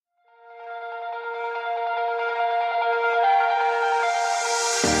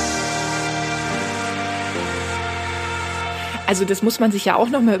Also das muss man sich ja auch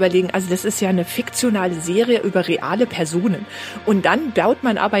nochmal überlegen. Also das ist ja eine fiktionale Serie über reale Personen. Und dann baut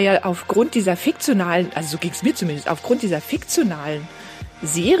man aber ja aufgrund dieser fiktionalen, also so ging es mir zumindest, aufgrund dieser fiktionalen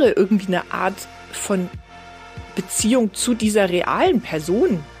Serie irgendwie eine Art von Beziehung zu dieser realen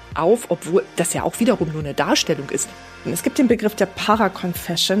Person auf, obwohl das ja auch wiederum nur eine Darstellung ist. Es gibt den Begriff der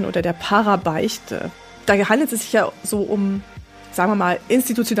Paraconfession oder der Parabeichte. Da handelt es sich ja so um, sagen wir mal,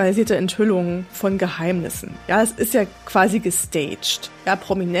 institutionalisierte Enthüllungen von Geheimnissen. Ja, es ist ja quasi gestaged. Ja,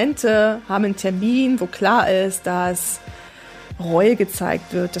 Prominente haben einen Termin, wo klar ist, dass Reue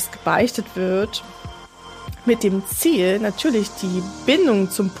gezeigt wird, dass gebeichtet wird. Mit dem Ziel, natürlich die Bindung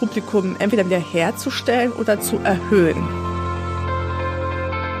zum Publikum entweder wieder herzustellen oder zu erhöhen.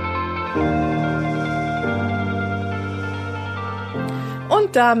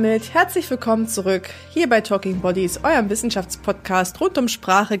 Und damit herzlich willkommen zurück hier bei Talking Bodies, eurem Wissenschaftspodcast rund um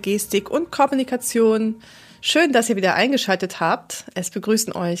Sprache, Gestik und Kommunikation. Schön, dass ihr wieder eingeschaltet habt. Es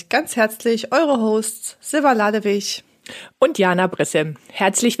begrüßen euch ganz herzlich eure Hosts Silva Ladewig und Jana Bressem.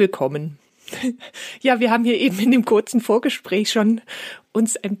 Herzlich willkommen. Ja, wir haben hier eben in dem kurzen Vorgespräch schon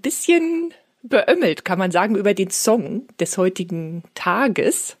uns ein bisschen beömmelt, kann man sagen, über den Song des heutigen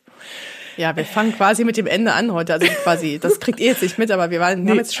Tages. Ja, wir fangen quasi mit dem Ende an heute, also quasi, das kriegt ihr jetzt nicht mit, aber wir haben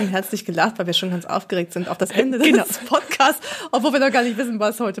jetzt schon herzlich gelacht, weil wir schon ganz aufgeregt sind auf das Ende des Podcasts, obwohl wir noch gar nicht wissen,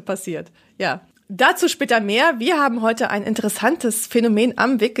 was heute passiert. Ja, dazu später mehr. Wir haben heute ein interessantes Phänomen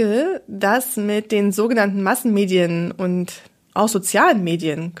am Wickel, das mit den sogenannten Massenmedien und auch sozialen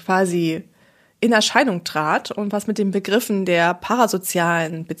Medien quasi in Erscheinung trat und was mit den Begriffen der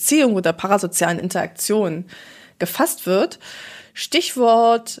parasozialen Beziehung oder parasozialen Interaktion gefasst wird.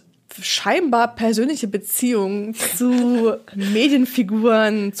 Stichwort scheinbar persönliche Beziehungen zu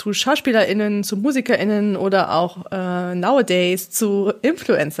Medienfiguren, zu SchauspielerInnen, zu MusikerInnen oder auch nowadays zu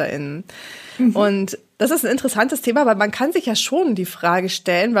InfluencerInnen. Und das ist ein interessantes Thema, weil man kann sich ja schon die Frage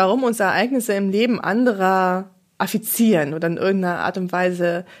stellen, warum uns Ereignisse im Leben anderer affizieren oder in irgendeiner Art und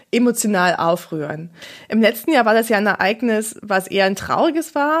Weise emotional aufrühren. Im letzten Jahr war das ja ein Ereignis, was eher ein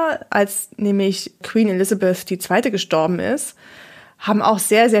trauriges war, als nämlich Queen Elizabeth II. Gestorben ist, haben auch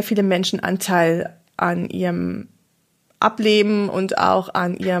sehr, sehr viele Menschen Anteil an ihrem Ableben und auch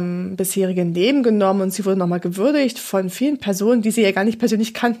an ihrem bisherigen Leben genommen und sie wurde nochmal gewürdigt von vielen Personen, die sie ja gar nicht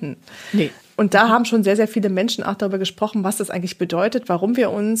persönlich kannten. Nee. Und da haben schon sehr, sehr viele Menschen auch darüber gesprochen, was das eigentlich bedeutet, warum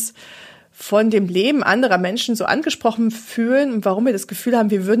wir uns von dem Leben anderer Menschen so angesprochen fühlen und warum wir das Gefühl haben,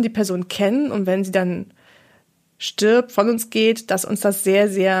 wir würden die Person kennen und wenn sie dann stirbt, von uns geht, dass uns das sehr,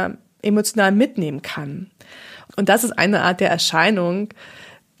 sehr emotional mitnehmen kann. Und das ist eine Art der Erscheinung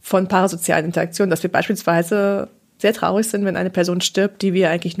von parasozialen Interaktionen, dass wir beispielsweise sehr traurig sind, wenn eine Person stirbt, die wir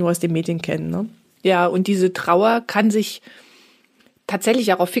eigentlich nur aus den Medien kennen. Ne? Ja, und diese Trauer kann sich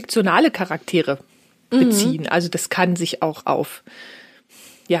tatsächlich auch auf fiktionale Charaktere beziehen. Also das kann sich auch auf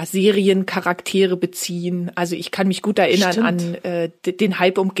Seriencharaktere beziehen. Also ich kann mich gut erinnern an den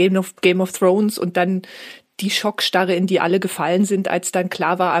Hype um Game of Thrones und dann die Schockstarre, in die alle gefallen sind, als dann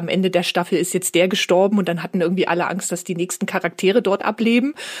klar war, am Ende der Staffel ist jetzt der gestorben und dann hatten irgendwie alle Angst, dass die nächsten Charaktere dort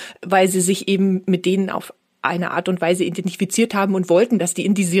ableben, weil sie sich eben mit denen auf eine Art und Weise identifiziert haben und wollten, dass die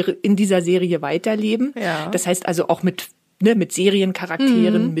in dieser Serie weiterleben. Ja. Das heißt also auch mit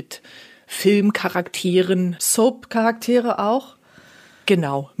Seriencharakteren, mit Filmcharakteren. Soap-Charaktere auch.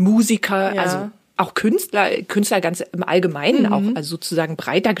 Genau, Musiker, also auch Künstler ganz im Allgemeinen auch, also sozusagen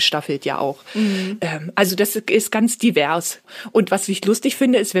breiter gestaffelt ja auch. Also das ist ganz divers. Und was ich lustig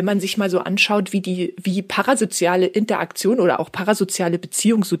finde, ist, wenn man sich mal so anschaut, wie parasoziale Interaktion oder auch parasoziale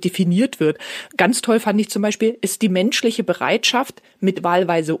Beziehung so definiert wird. Ganz toll fand ich zum Beispiel, ist die menschliche Bereitschaft, mit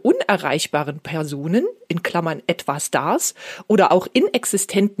wahlweise unerreichbaren Personen, in Klammern etwa Stars, oder auch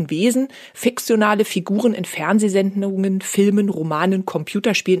inexistenten Wesen, fiktionale Figuren in Fernsehsendungen, Filmen, Romanen,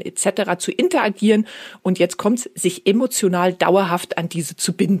 Computerspielen etc. zu interagieren und jetzt kommt's, sich emotional dauerhaft an diese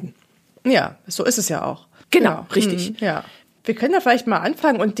zu binden. Ja, so ist es ja auch. Genau, richtig. Ja. Wir können ja vielleicht mal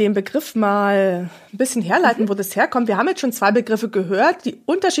anfangen und den Begriff mal ein bisschen herleiten, wo das herkommt. Wir haben jetzt schon 2 Begriffe gehört, die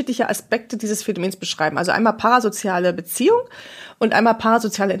unterschiedliche Aspekte dieses Phänomens beschreiben. Also einmal parasoziale Beziehung und einmal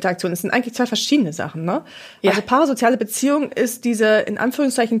parasoziale Interaktion. Das sind eigentlich 2 verschiedene Sachen, ne? Ja. Also parasoziale Beziehung ist diese in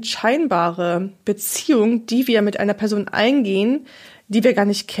Anführungszeichen scheinbare Beziehung, die wir mit einer Person eingehen, die wir gar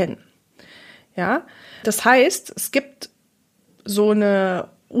nicht kennen. Ja, das heißt, es gibt so eine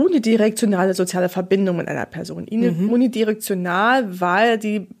unidirektionale soziale Verbindung mit einer Person. Unidirektional, weil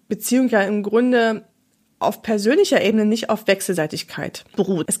die Beziehung ja im Grunde auf persönlicher Ebene nicht auf Wechselseitigkeit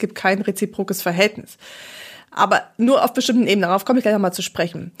beruht. Es gibt kein reziprokes Verhältnis. Aber nur auf bestimmten Ebenen, darauf komme ich gleich nochmal zu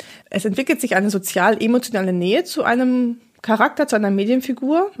sprechen. Es entwickelt sich eine sozial-emotionale Nähe zu einem Charakter zu einer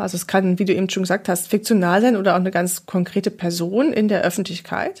Medienfigur. Also es kann, wie du eben schon gesagt hast, fiktional sein oder auch eine ganz konkrete Person in der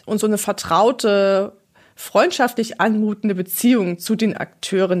Öffentlichkeit. Und so eine vertraute, freundschaftlich anmutende Beziehung zu den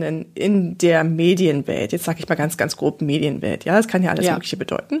Akteurinnen in der Medienwelt. Jetzt sage ich mal ganz, ganz grob Medienwelt. Ja, das kann ja alles Mögliche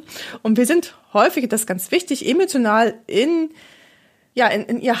bedeuten. Und wir sind häufig, das ist ganz wichtig, emotional in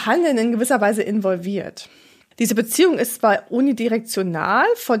ihr Handeln in gewisser Weise involviert. Diese Beziehung ist zwar unidirektional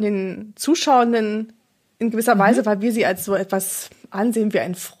von den Zuschauenden in gewisser Weise, weil wir sie als so etwas ansehen wie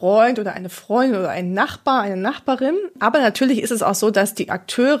ein Freund oder eine Freundin oder ein Nachbar, eine Nachbarin. Aber natürlich ist es auch so, dass die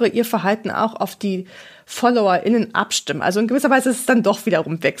Akteure ihr Verhalten auch auf die FollowerInnen abstimmen. Also in gewisser Weise ist es dann doch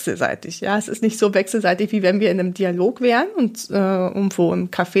wiederum wechselseitig. Ja, es ist nicht so wechselseitig, wie wenn wir in einem Dialog wären und irgendwo im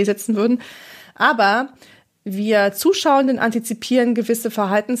Café sitzen würden. Aber wir Zuschauenden antizipieren gewisse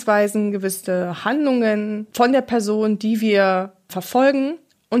Verhaltensweisen, gewisse Handlungen von der Person, die wir verfolgen.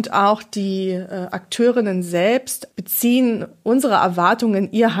 Und auch die Akteurinnen selbst beziehen unsere Erwartungen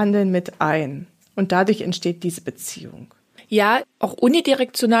in ihr Handeln mit ein. Und dadurch entsteht diese Beziehung. Ja, auch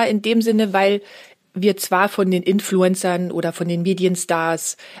unidirektional in dem Sinne, weil wir zwar von den Influencern oder von den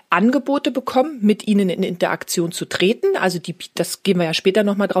Medienstars Angebote bekommen, mit ihnen in Interaktion zu treten. Also das gehen wir ja später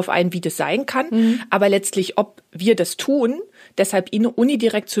nochmal drauf ein, wie das sein kann. Aber letztlich, ob wir das tun, deshalb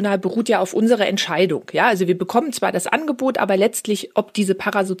unidirektional beruht ja auf unserer Entscheidung. Ja, also wir bekommen zwar das Angebot, aber letztlich, ob diese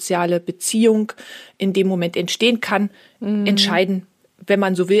parasoziale Beziehung in dem Moment entstehen kann, entscheiden, wenn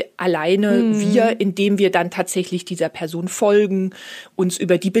man so will, alleine wir, indem wir dann tatsächlich dieser Person folgen, uns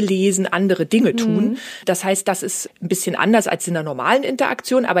über die belesen, andere Dinge tun. Das heißt, das ist ein bisschen anders als in der normalen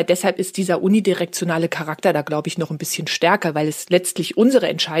Interaktion, aber deshalb ist dieser unidirektionale Charakter da, glaube ich, noch ein bisschen stärker, weil es letztlich unsere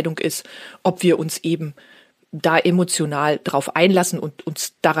Entscheidung ist, ob wir uns eben da emotional drauf einlassen und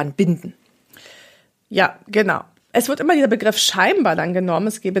uns daran binden. Ja, genau. Es wird immer dieser Begriff scheinbar dann genommen,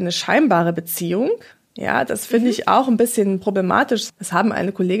 es gäbe eine scheinbare Beziehung. Ja, das finde ich auch ein bisschen problematisch. Das haben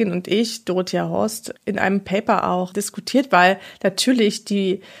eine Kollegin und ich, Dorothea Horst, in einem Paper auch diskutiert, weil natürlich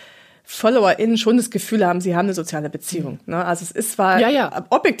die FollowerInnen schon das Gefühl haben, sie haben eine soziale Beziehung. Ne? Also es ist zwar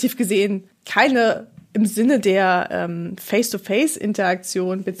objektiv gesehen keine im Sinne der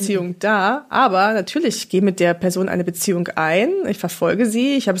Face-to-Face-Interaktion, Beziehung da, aber natürlich, ich gehe mit der Person eine Beziehung ein, ich verfolge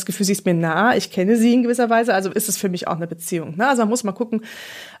sie, ich habe das Gefühl, sie ist mir nah, ich kenne sie in gewisser Weise, also ist es für mich auch eine Beziehung. Ne? Also man muss mal gucken,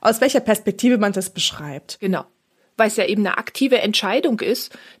 aus welcher Perspektive man das beschreibt. Genau. Weil es ja eben eine aktive Entscheidung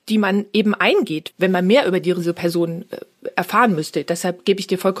ist, die man eben eingeht, wenn man mehr über diese Person erfahren müsste. Deshalb gebe ich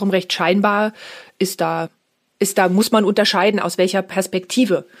dir vollkommen recht, scheinbar muss man unterscheiden, aus welcher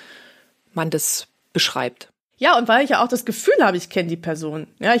Perspektive man das beschreibt. Ja, und weil ich ja auch das Gefühl habe, ich kenne die Person.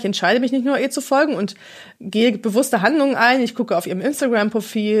 Ja, ich entscheide mich nicht nur, ihr zu folgen und gehe bewusste Handlungen ein. Ich gucke auf ihrem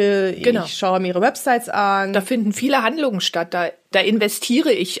Instagram-Profil, Ich schaue mir ihre Websites an. Da finden viele Handlungen statt, da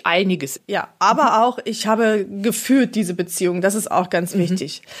investiere ich einiges. Ja, aber auch, ich habe gefühlt diese Beziehung. Das ist auch ganz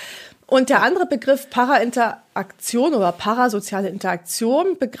wichtig. Und der andere Begriff Parainteraktion oder parasoziale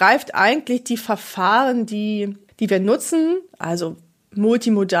Interaktion begreift eigentlich die Verfahren, die wir nutzen, also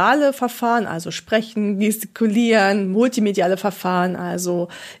multimodale Verfahren, also sprechen, gestikulieren, multimediale Verfahren, also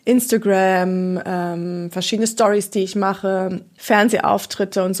Instagram, verschiedene Stories, die ich mache,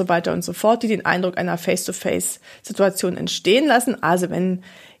 Fernsehauftritte und so weiter und so fort, die den Eindruck einer Face-to-Face-Situation entstehen lassen. Also wenn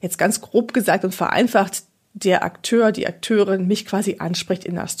jetzt ganz grob gesagt und vereinfacht der Akteur, die Akteurin mich quasi anspricht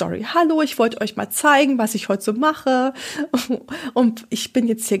in der Story. Hallo, ich wollte euch mal zeigen, was ich heute so mache. Und ich bin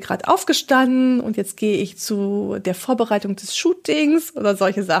jetzt hier gerade aufgestanden und jetzt gehe ich zu der Vorbereitung des Shootings oder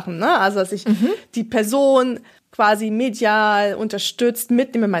solche Sachen. Ne? Also, dass ich die Person quasi medial unterstützt,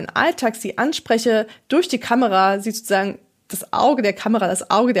 mitnehme in meinen Alltag, sie anspreche, durch die Kamera, sie sozusagen das Auge der Kamera, das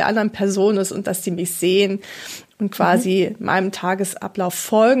Auge der anderen Person ist und dass sie mich sehen und quasi meinem Tagesablauf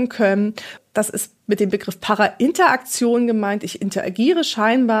folgen können. Das ist mit dem Begriff Parainteraktion gemeint. Ich interagiere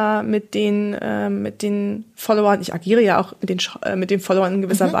scheinbar mit den Followern. Ich agiere ja auch mit den Followern in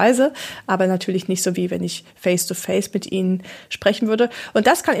gewisser Weise, aber natürlich nicht so, wie wenn ich face-to-face mit ihnen sprechen würde. Und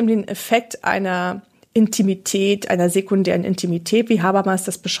das kann eben den Effekt einer Intimität, einer sekundären Intimität, wie Habermas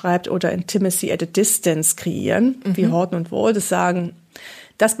das beschreibt, oder Intimacy at a Distance kreieren, wie Horton und Wohl das sagen,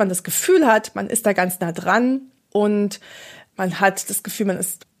 dass man das Gefühl hat, man ist da ganz nah dran und man hat das Gefühl, man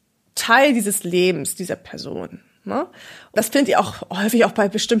ist Teil dieses Lebens dieser Person. Ne? Das findet ihr auch häufig auch bei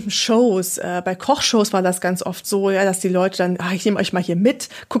bestimmten Shows. Bei Kochshows war das ganz oft so, ja, dass die Leute dann, ich nehme euch mal hier mit,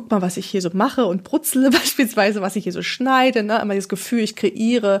 guckt mal, was ich hier so mache und brutzele beispielsweise, was ich hier so schneide. Ne? Immer das Gefühl, ich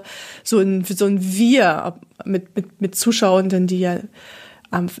kreiere so ein Wir mit Zuschauenden, die ja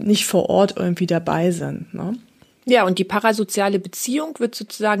nicht vor Ort irgendwie dabei sind. Ne? Ja, und die parasoziale Beziehung wird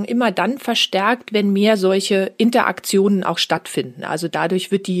sozusagen immer dann verstärkt, wenn mehr solche Interaktionen auch stattfinden. Also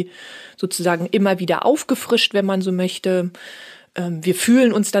dadurch wird die sozusagen immer wieder aufgefrischt, wenn man so möchte. Wir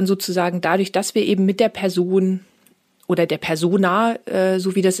fühlen uns dann sozusagen dadurch, dass wir eben mit der Person oder der Persona,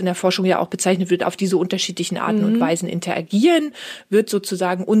 so wie das in der Forschung ja auch bezeichnet wird, auf diese unterschiedlichen Arten und Weisen interagieren, wird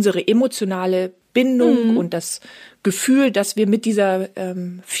sozusagen unsere emotionale Bindung und das Gefühl, dass wir mit dieser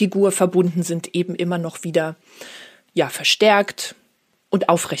Figur verbunden sind, eben immer noch wieder verstärkt und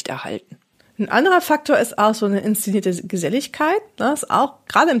aufrechterhalten. Ein anderer Faktor ist auch so eine inszenierte Geselligkeit. Das ist auch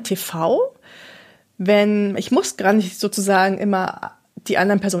gerade im TV, ich muss gar nicht sozusagen immer die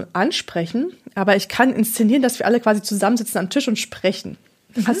anderen Personen ansprechen, aber ich kann inszenieren, dass wir alle quasi zusammensitzen am Tisch und sprechen.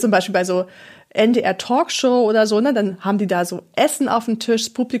 Also zum Beispiel bei so NDR Talkshow oder so, ne, dann haben die da so Essen auf dem Tisch,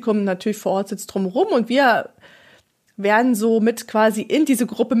 das Publikum natürlich vor Ort sitzt drumherum und wir werden so mit quasi in diese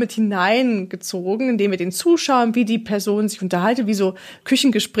Gruppe mit hineingezogen, indem wir den zuschauen, wie die Person sich unterhalten, wie so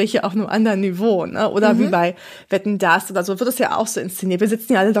Küchengespräche auf einem anderen Niveau, ne? Oder wie bei Wetten, das oder so, wird es ja auch so inszeniert. Wir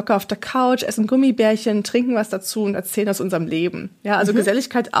sitzen ja alle locker auf der Couch, essen Gummibärchen, trinken was dazu und erzählen aus unserem Leben. Ja, also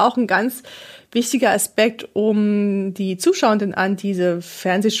Geselligkeit auch ein ganz wichtiger Aspekt, um die Zuschauenden an diese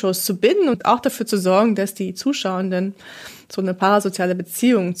Fernsehshows zu binden und auch dafür zu sorgen, dass die Zuschauenden so eine parasoziale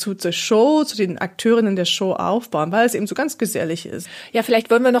Beziehung zu der Show, zu den Akteurinnen der Show aufbauen, weil es eben so ganz gesellig ist. Ja, vielleicht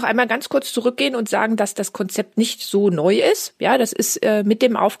wollen wir noch einmal ganz kurz zurückgehen und sagen, dass das Konzept nicht so neu ist. Ja, das ist mit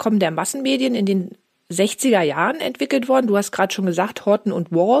dem Aufkommen der Massenmedien in den 60er Jahren entwickelt worden. Du hast gerade schon gesagt, Horton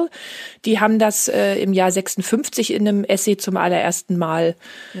und Wall, die haben das im Jahr 56 in einem Essay zum allerersten Mal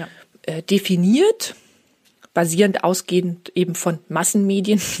definiert, basierend ausgehend eben von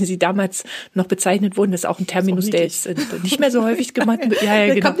Massenmedien, wie sie damals noch bezeichnet wurden. Das ist auch ein Terminus, der jetzt nicht mehr so häufig gemacht wird. Ja,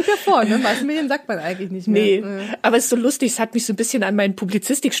 genau. Kommt nicht mehr vor, ne? Massenmedien sagt man eigentlich nicht mehr. Nee, aber es ist so lustig, es hat mich so ein bisschen an mein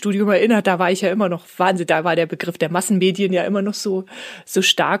Publizistikstudium erinnert. Da war ich ja immer noch Wahnsinn, da war der Begriff der Massenmedien ja immer noch so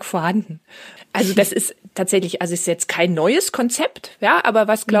stark vorhanden. Also das ist tatsächlich, also es ist jetzt kein neues Konzept, ja, aber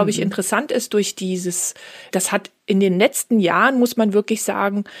was, glaube ich, interessant ist durch das hat in den letzten Jahren, muss man wirklich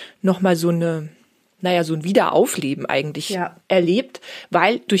sagen, nochmal so ein Wiederaufleben eigentlich erlebt,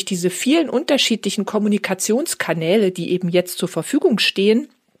 weil durch diese vielen unterschiedlichen Kommunikationskanäle, die eben jetzt zur Verfügung stehen,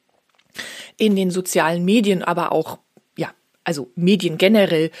 in den sozialen Medien, aber auch, also Medien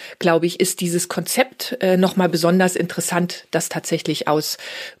generell, glaube ich, ist dieses Konzept nochmal besonders interessant, das tatsächlich aus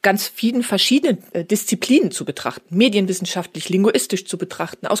ganz vielen verschiedenen Disziplinen zu betrachten, medienwissenschaftlich, linguistisch zu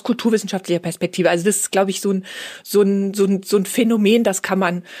betrachten, aus kulturwissenschaftlicher Perspektive. Also das ist, glaube ich, so ein Phänomen, das kann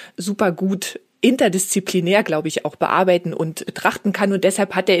man super gut interdisziplinär, glaube ich, auch bearbeiten und betrachten kann. Und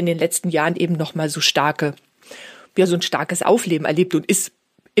deshalb hat er in den letzten Jahren eben nochmal so ein starkes Aufleben erlebt und ist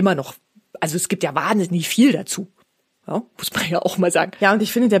immer noch, also es gibt ja wahnsinnig viel dazu. Ja, muss man ja auch mal sagen. Ja, und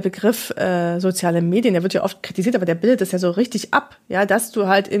ich finde, der Begriff soziale Medien, der wird ja oft kritisiert, aber der bildet das ja so richtig ab, ja, dass du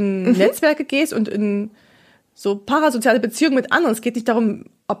halt in Netzwerke gehst und in so parasoziale Beziehungen mit anderen. Es geht nicht darum,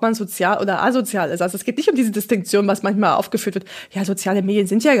 ob man sozial oder asozial ist. Also es geht nicht um diese Distinktion, was manchmal aufgeführt wird. Ja, soziale Medien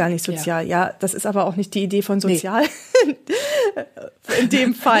sind ja gar nicht sozial. Ja, das ist aber auch nicht die Idee von sozial. Nee. In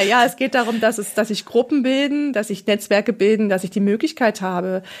dem Fall. Ja, es geht darum, dass sich Gruppen bilden, dass sich Netzwerke bilden, dass ich die Möglichkeit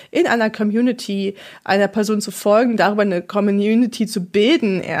habe, in einer Community einer Person zu folgen, darüber eine Community zu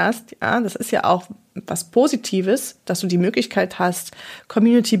bilden erst. Ja, das ist ja auch was Positives, dass du die Möglichkeit hast,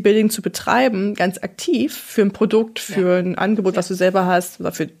 Community Building zu betreiben, ganz aktiv für ein Produkt, für ein Angebot, was du selber hast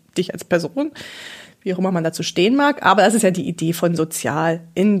oder für dich als Person, wie auch immer man dazu stehen mag. Aber das ist ja die Idee von sozial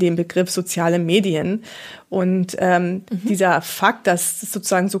in dem Begriff soziale Medien. Und dieser Fakt, dass es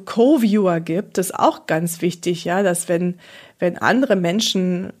sozusagen so Co-Viewer gibt, ist auch ganz wichtig, ja, dass wenn andere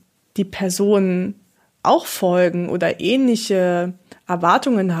Menschen die Person auch folgen oder ähnliche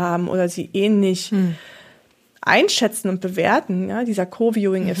Erwartungen haben oder sie ähnlich einschätzen und bewerten, ja, dieser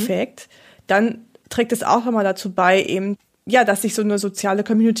Co-Viewing-Effekt, dann trägt es auch immer dazu bei, eben, ja, dass sich so eine soziale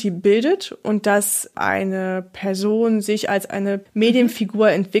Community bildet und dass eine Person sich als eine Medienfigur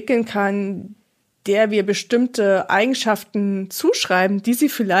entwickeln kann, der wir bestimmte Eigenschaften zuschreiben, die sie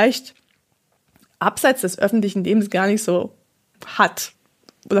vielleicht abseits des öffentlichen Lebens gar nicht so hat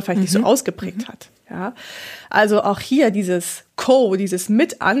oder vielleicht nicht so ausgeprägt hat. Ja, also auch hier dieses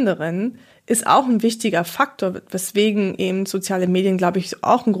mit anderen ist auch ein wichtiger Faktor, weswegen eben soziale Medien, glaube ich,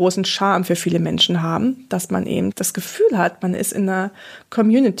 auch einen großen Charme für viele Menschen haben, dass man eben das Gefühl hat, man ist in einer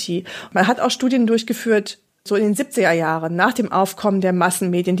Community. Man hat auch Studien durchgeführt, so in den 70er Jahren, nach dem Aufkommen der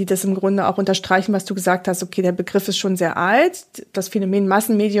Massenmedien, die das im Grunde auch unterstreichen, was du gesagt hast. Okay, der Begriff ist schon sehr alt, das Phänomen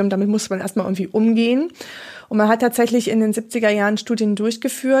Massenmedium, damit muss man erstmal irgendwie umgehen. Und man hat tatsächlich in den 70er Jahren Studien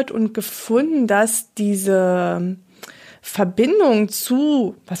durchgeführt und gefunden, dass diese Verbindung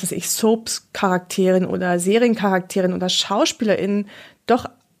zu, was weiß ich, Soaps-Charakteren oder Seriencharakteren oder SchauspielerInnen doch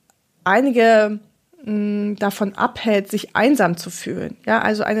einige davon abhält, sich einsam zu fühlen. Ja,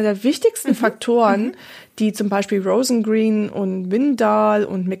 also einer der wichtigsten Faktoren, die zum Beispiel Rosengreen und Windal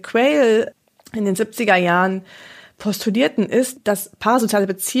und McQuail in den 70er Jahren postulierten, ist, dass parasoziale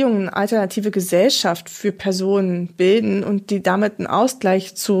Beziehungen eine alternative Gesellschaft für Personen bilden und die damit einen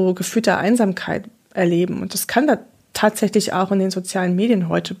Ausgleich zu gefühlter Einsamkeit erleben. Und das kann da tatsächlich auch in den sozialen Medien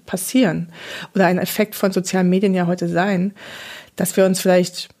heute passieren oder ein Effekt von sozialen Medien ja heute sein, dass wir uns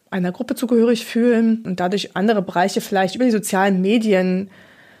vielleicht einer Gruppe zugehörig fühlen und dadurch andere Bereiche vielleicht über die sozialen Medien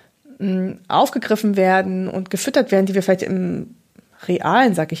aufgegriffen werden und gefüttert werden, die wir vielleicht im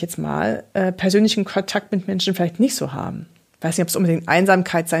realen, sag ich jetzt mal, persönlichen Kontakt mit Menschen vielleicht nicht so haben. Ich weiß nicht, ob es unbedingt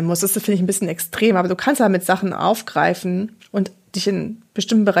Einsamkeit sein muss. Das finde ich ein bisschen extrem, aber du kannst damit Sachen aufgreifen und dich in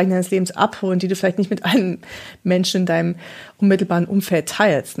bestimmten Bereichen deines Lebens abholen, die du vielleicht nicht mit einem Menschen in deinem unmittelbaren Umfeld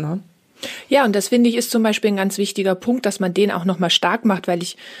teilst, ne? Ja, und das finde ich ist zum Beispiel ein ganz wichtiger Punkt, dass man den auch nochmal stark macht, weil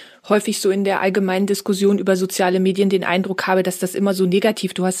ich häufig so in der allgemeinen Diskussion über soziale Medien den Eindruck habe, dass das immer so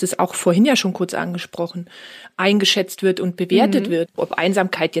negativ, du hast es auch vorhin ja schon kurz angesprochen, eingeschätzt wird und bewertet wird, ob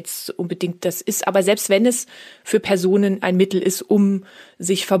Einsamkeit jetzt unbedingt das ist. Aber selbst wenn es für Personen ein Mittel ist, um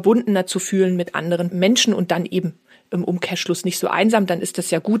sich verbundener zu fühlen mit anderen Menschen und dann eben im Umkehrschluss nicht so einsam, dann ist das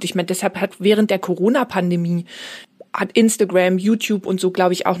ja gut. Ich meine, deshalb hat während der Corona-Pandemie hat Instagram, YouTube und so,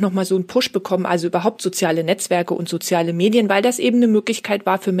 glaube ich, auch nochmal so einen Push bekommen, also überhaupt soziale Netzwerke und soziale Medien, weil das eben eine Möglichkeit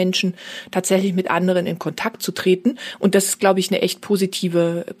war für Menschen, tatsächlich mit anderen in Kontakt zu treten. Und das ist, glaube ich, eine echt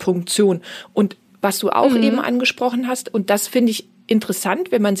positive Funktion. Und was du auch eben angesprochen hast, und das finde ich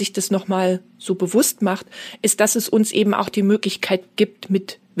interessant, wenn man sich das nochmal so bewusst macht, ist, dass es uns eben auch die Möglichkeit gibt,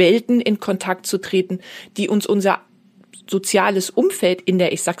 mit Welten in Kontakt zu treten, die uns unser soziales Umfeld in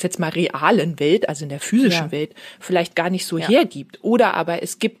der, ich sag's jetzt mal, realen Welt, also in der physischen Welt, vielleicht gar nicht so hergibt. Oder aber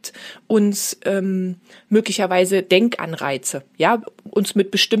es gibt uns möglicherweise Denkanreize, ja, uns mit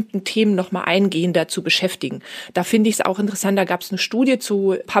bestimmten Themen nochmal eingehender zu beschäftigen. Da finde ich es auch interessant, da gab es eine Studie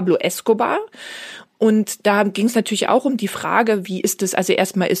zu Pablo Escobar. Und da ging es natürlich auch um die Frage, wie ist es, also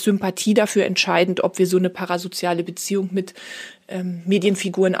erstmal ist Sympathie dafür entscheidend, ob wir so eine parasoziale Beziehung mit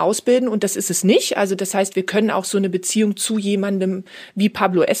Medienfiguren ausbilden, und das ist es nicht. Also das heißt, wir können auch so eine Beziehung zu jemandem wie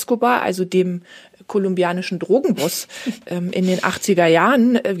Pablo Escobar, also dem kolumbianischen Drogenboss in den 80er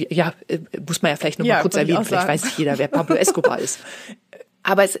Jahren, muss man ja vielleicht noch mal kurz erwähnen, vielleicht weiß nicht jeder, wer Pablo Escobar ist.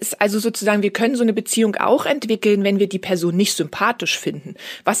 Aber es ist also sozusagen, wir können so eine Beziehung auch entwickeln, wenn wir die Person nicht sympathisch finden.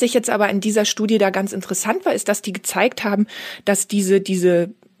 Was ich jetzt aber in dieser Studie da ganz interessant war, ist, dass die gezeigt haben, dass diese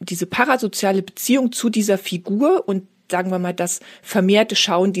parasoziale Beziehung zu dieser Figur und sagen wir mal, das vermehrte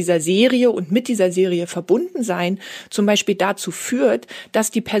Schauen dieser Serie und mit dieser Serie verbunden sein, zum Beispiel dazu führt, dass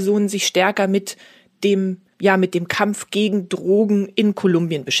die Personen sich stärker mit dem Kampf gegen Drogen in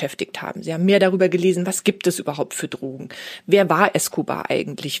Kolumbien beschäftigt haben. Sie haben mehr darüber gelesen, was gibt es überhaupt für Drogen? Wer war Escobar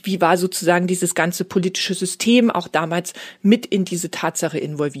eigentlich? Wie war sozusagen dieses ganze politische System auch damals mit in diese Tatsache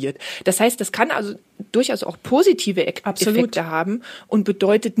involviert? Das heißt, das kann also durchaus auch positive Effekte haben und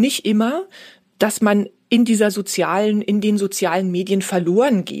bedeutet nicht immer, dass man in den sozialen Medien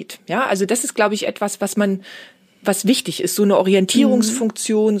verloren geht. Ja, also das ist, glaube ich, etwas, was wichtig ist, so eine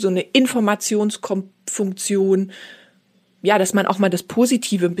Orientierungsfunktion, so eine Informationsfunktion, ja, dass man auch mal das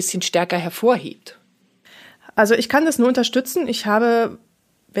Positive ein bisschen stärker hervorhebt. Also ich kann das nur unterstützen. Ich habe,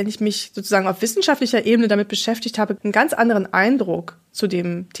 wenn ich mich sozusagen auf wissenschaftlicher Ebene damit beschäftigt habe, einen ganz anderen Eindruck zu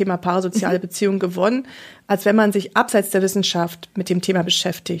dem Thema parasoziale Beziehungen gewonnen, als wenn man sich abseits der Wissenschaft mit dem Thema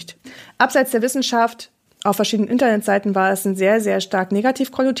beschäftigt. Abseits der Wissenschaft, auf verschiedenen Internetseiten war es ein sehr, sehr stark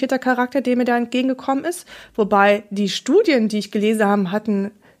negativ konnotierter Charakter, der mir da entgegengekommen ist. Wobei die Studien, die ich gelesen habe,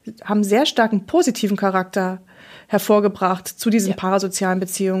 haben sehr starken positiven Charakter hervorgebracht zu diesen parasozialen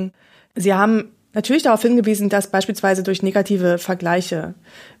Beziehungen. Sie haben natürlich darauf hingewiesen, dass beispielsweise durch negative Vergleiche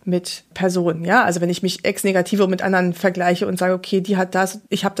mit Personen, ja, also wenn ich mich ex-negativo mit anderen vergleiche und sage, okay, die hat das,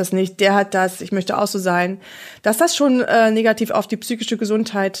 ich habe das nicht, der hat das, ich möchte auch so sein, dass das schon negativ auf die psychische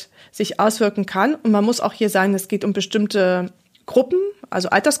Gesundheit sich auswirken kann. Und man muss auch hier sagen, es geht um bestimmte Gruppen, also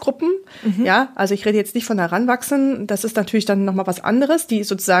Altersgruppen, ja, also ich rede jetzt nicht von Heranwachsenden, das ist natürlich dann nochmal was anderes, die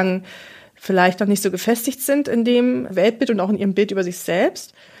sozusagen vielleicht noch nicht so gefestigt sind in dem Weltbild und auch in ihrem Bild über sich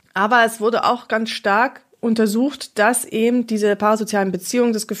selbst. Aber es wurde auch ganz stark untersucht, dass eben diese parasozialen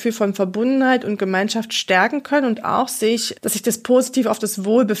Beziehungen das Gefühl von Verbundenheit und Gemeinschaft stärken können und auch dass sich das positiv auf das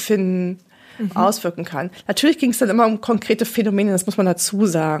Wohlbefinden auswirken kann. Natürlich ging es dann immer um konkrete Phänomene, das muss man dazu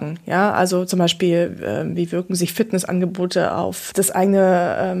sagen. Ja, also zum Beispiel, wie wirken sich Fitnessangebote auf das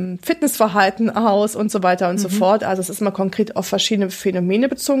eigene Fitnessverhalten aus und so weiter und so fort. Also es ist immer konkret auf verschiedene Phänomene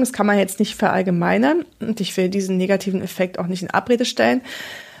bezogen. Das kann man jetzt nicht verallgemeinern und ich will diesen negativen Effekt auch nicht in Abrede stellen.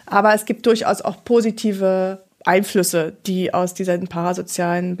 Aber es gibt durchaus auch positive Einflüsse, die aus diesen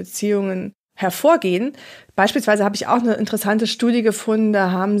parasozialen Beziehungen hervorgehen. Beispielsweise habe ich auch eine interessante Studie gefunden,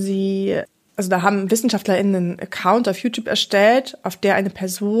 da haben WissenschaftlerInnen einen Account auf YouTube erstellt, auf der eine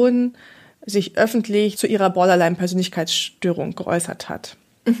Person sich öffentlich zu ihrer Borderline-Persönlichkeitsstörung geäußert hat.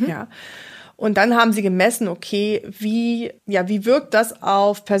 Ja. Und dann haben sie gemessen, okay, wie wirkt das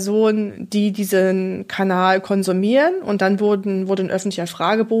auf Personen, die diesen Kanal konsumieren? Und dann wurde ein öffentlicher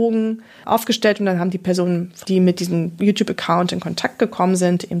Fragebogen aufgestellt und dann haben die Personen, die mit diesem YouTube-Account in Kontakt gekommen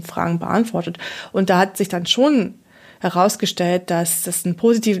sind, eben Fragen beantwortet. Und da hat sich dann schon herausgestellt, dass das einen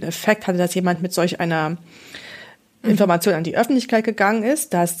positiven Effekt hatte, dass jemand mit solch einer Information an die Öffentlichkeit gegangen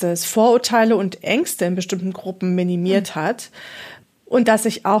ist, dass das Vorurteile und Ängste in bestimmten Gruppen minimiert hat. Und dass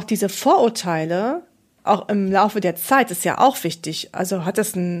sich auch diese Vorurteile, auch im Laufe der Zeit, ist ja auch wichtig, also hat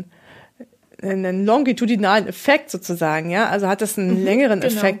es einen longitudinalen Effekt sozusagen, ja, also hat es einen längeren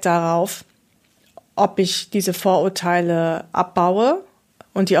Effekt darauf, ob ich diese Vorurteile abbaue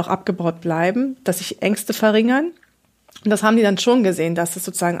und die auch abgebaut bleiben, dass sich Ängste verringern. Und das haben die dann schon gesehen, dass es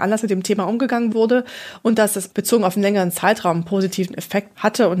sozusagen anders mit dem Thema umgegangen wurde und dass es bezogen auf einen längeren Zeitraum einen positiven Effekt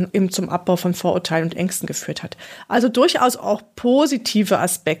hatte und eben zum Abbau von Vorurteilen und Ängsten geführt hat. Also durchaus auch positive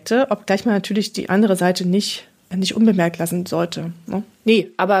Aspekte, obgleich man natürlich die andere Seite nicht unbemerkt lassen sollte. Ne? Nee,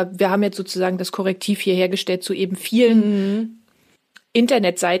 aber wir haben jetzt sozusagen das Korrektiv hier hergestellt zu eben vielen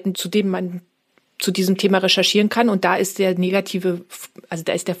Internetseiten, zu denen man zu diesem Thema recherchieren kann. Und da ist der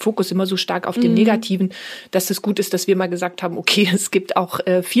Fokus immer so stark auf dem Negativen, dass es gut ist, dass wir mal gesagt haben, okay, es gibt auch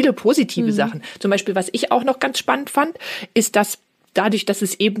viele positive Sachen. Zum Beispiel, was ich auch noch ganz spannend fand, ist, dass dadurch, dass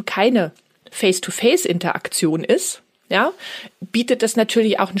es eben keine Face-to-Face-Interaktion ist, ja, bietet das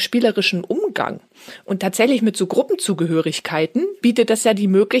natürlich auch einen spielerischen Umgang. Und tatsächlich mit so Gruppenzugehörigkeiten bietet das ja die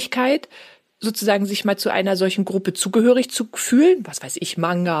Möglichkeit, sozusagen sich mal zu einer solchen Gruppe zugehörig zu fühlen, was weiß ich,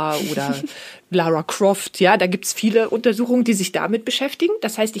 Manga oder Lara Croft, ja, da gibt's viele Untersuchungen, die sich damit beschäftigen.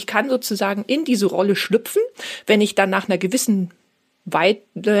 Das heißt, ich kann sozusagen in diese Rolle schlüpfen, wenn ich dann nach einer gewissen Weile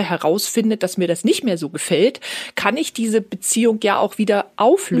herausfindet, dass mir das nicht mehr so gefällt, kann ich diese Beziehung ja auch wieder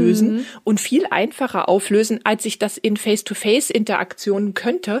auflösen und viel einfacher auflösen, als ich das in Face-to-Face-Interaktionen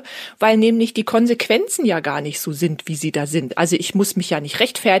könnte, weil nämlich die Konsequenzen ja gar nicht so sind, wie sie da sind. Also ich muss mich ja nicht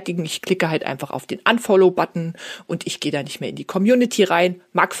rechtfertigen, ich klicke halt einfach auf den Unfollow-Button und ich gehe da nicht mehr in die Community rein.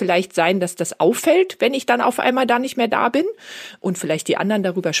 Mag vielleicht sein, dass das auffällt, wenn ich dann auf einmal da nicht mehr da bin und vielleicht die anderen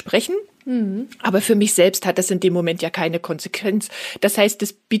darüber sprechen. Aber für mich selbst hat das in dem Moment ja keine Konsequenz. Das heißt,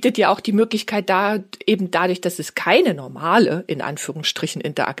 es bietet ja auch die Möglichkeit, da eben dadurch, dass es keine normale, in Anführungsstrichen,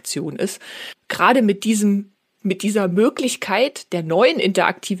 Interaktion ist, gerade mit dieser Möglichkeit, der neuen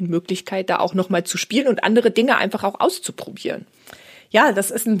interaktiven Möglichkeit, da auch nochmal zu spielen und andere Dinge einfach auch auszuprobieren. Ja,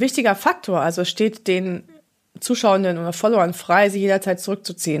 das ist ein wichtiger Faktor. Also steht den Zuschauenden oder Followern frei, sich jederzeit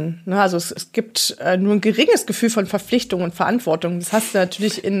zurückzuziehen. Also es gibt nur ein geringes Gefühl von Verpflichtung und Verantwortung. Das hast du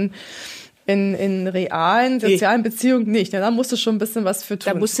natürlich in realen, sozialen Beziehungen nicht. Da musst du schon ein bisschen was für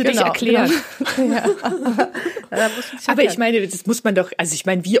tun. Da musst du dich erklären. Ja. Aber ich meine, das muss man doch, also ich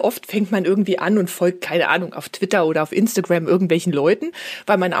meine, wie oft fängt man irgendwie an und folgt, keine Ahnung, auf Twitter oder auf Instagram irgendwelchen Leuten,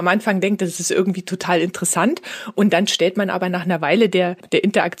 weil man am Anfang denkt, das ist irgendwie total interessant und dann stellt man aber nach einer Weile der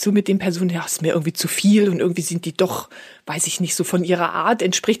Interaktion mit den Personen, ja, ist mir irgendwie zu viel und irgendwie sind die doch, weiß ich nicht, so von ihrer Art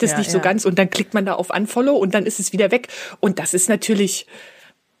entspricht es nicht so ganz und dann klickt man da auf Unfollow und dann ist es wieder weg. Und das ist natürlich,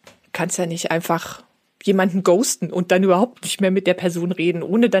 kannst ja nicht einfach jemanden ghosten und dann überhaupt nicht mehr mit der Person reden,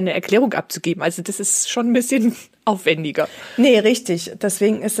 ohne dann eine Erklärung abzugeben. Also das ist schon ein bisschen aufwendiger. Nee, richtig.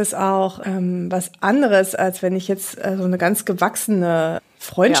 Deswegen ist es auch was anderes, als wenn ich jetzt so eine ganz gewachsene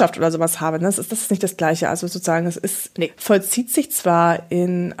Freundschaft oder sowas habe. Das ist nicht das Gleiche. Also sozusagen, vollzieht sich zwar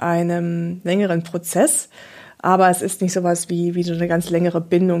in einem längeren Prozess, aber es ist nicht sowas wie so eine ganz längere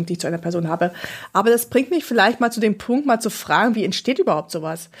Bindung, die ich zu einer Person habe. Aber das bringt mich vielleicht mal zu dem Punkt, mal zu fragen, wie entsteht überhaupt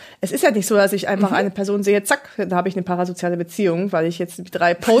sowas? Es ist ja nicht so, dass ich einfach eine Person sehe, zack, da habe ich eine parasoziale Beziehung, weil ich jetzt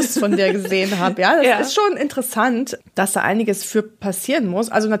 3 Posts von der gesehen habe. Ja, das ist schon interessant, dass da einiges für passieren muss.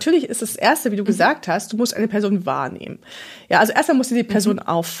 Also natürlich ist das Erste, wie du gesagt hast, du musst eine Person wahrnehmen. Ja, also erstmal muss dir die Person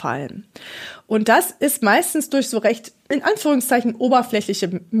auffallen. Und das ist meistens durch so recht, in Anführungszeichen,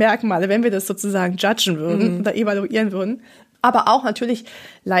 oberflächliche Merkmale, wenn wir das sozusagen judgen würden oder evaluieren würden. Aber auch natürlich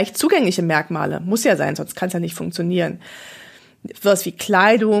leicht zugängliche Merkmale. Muss ja sein, sonst kann es ja nicht funktionieren. Was wie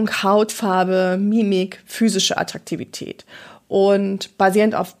Kleidung, Hautfarbe, Mimik, physische Attraktivität. Und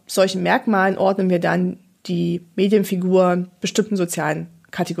basierend auf solchen Merkmalen ordnen wir dann die Medienfigur bestimmten sozialen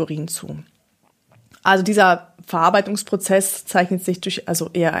Kategorien zu. Also dieser Verarbeitungsprozess zeichnet sich durch also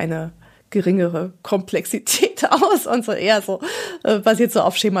eher eine geringere Komplexität aus und so eher so basiert so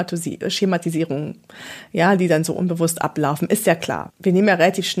auf Schematisierungen, ja, die dann so unbewusst ablaufen. Ist ja klar. Wir nehmen ja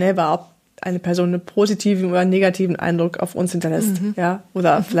relativ schnell wahr, ob eine Person einen positiven oder einen negativen Eindruck auf uns hinterlässt, ja,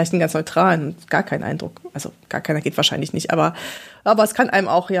 oder vielleicht einen ganz neutralen und gar keinen Eindruck. Also gar keiner geht wahrscheinlich nicht, aber es kann einem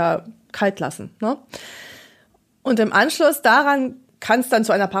auch ja kalt lassen, ne? Und im Anschluss daran kann es dann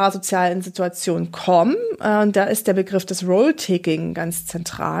zu einer parasozialen Situation kommen. Da ist der Begriff des Role-Taking ganz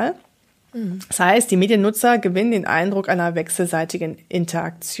zentral. Das heißt, die Mediennutzer gewinnen den Eindruck einer wechselseitigen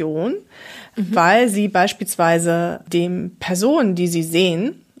Interaktion, weil sie beispielsweise den Personen, die sie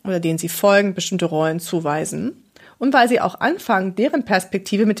sehen oder denen sie folgen, bestimmte Rollen zuweisen und weil sie auch anfangen, deren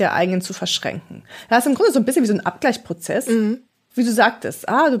Perspektive mit der eigenen zu verschränken. Das ist im Grunde so ein bisschen wie so ein Abgleichsprozess. Wie du sagtest,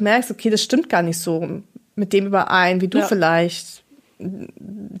 du merkst, okay, das stimmt gar nicht so mit dem überein, wie du vielleicht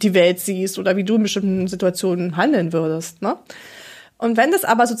die Welt siehst oder wie du in bestimmten Situationen handeln würdest, ne? Und wenn das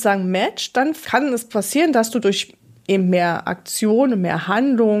aber sozusagen matcht, dann kann es passieren, dass du durch eben mehr Aktion und mehr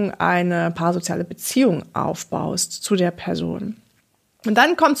Handlung eine parasoziale Beziehung aufbaust zu der Person. Und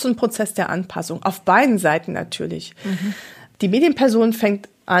dann kommt es zu einem Prozess der Anpassung, auf beiden Seiten natürlich. Die Medienperson fängt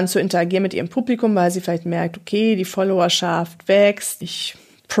an zu interagieren mit ihrem Publikum, weil sie vielleicht merkt, okay, die Followerschaft wächst, ich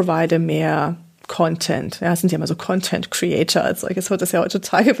provide mehr Content. Ja, es sind ja immer so Content Creator als solches, wird das ja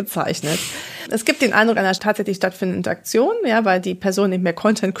heutzutage bezeichnet. Es gibt den Eindruck einer tatsächlich stattfindenden Interaktion, ja, weil die Person eben mehr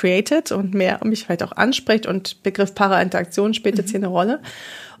Content created und mehr mich vielleicht auch anspricht und Begriff Para-Interaktion spielt jetzt hier eine Rolle.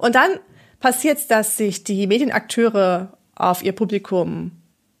 Und dann passiert es, dass sich die Medienakteure auf ihr Publikum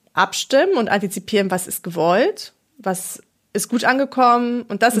abstimmen und antizipieren, was ist gewollt, was ist gut angekommen.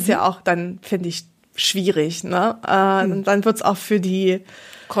 Und das ist ja auch dann, finde ich, schwierig, ne? Und dann wird es auch für die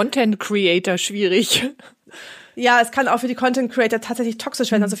Content Creator schwierig. Ja, es kann auch für die Content Creator tatsächlich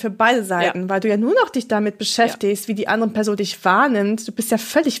toxisch werden, also für beide Seiten, weil du ja nur noch dich damit beschäftigst, wie die andere Person dich wahrnimmt. Du bist ja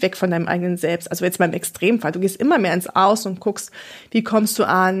völlig weg von deinem eigenen Selbst. Also jetzt mal im Extremfall. Du gehst immer mehr ins Außen und guckst, wie kommst du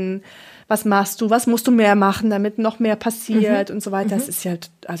an, was machst du, was musst du mehr machen, damit noch mehr passiert und so weiter. Das ist ja,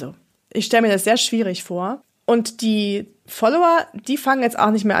 also ich stelle mir das sehr schwierig vor. Und die Follower, die fangen jetzt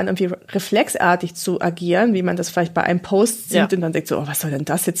auch nicht mehr an, irgendwie reflexartig zu agieren, wie man das vielleicht bei einem Post sieht und dann denkt so, oh, was soll denn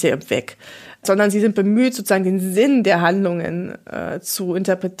das jetzt hier weg? Sondern sie sind bemüht, sozusagen den Sinn der Handlungen zu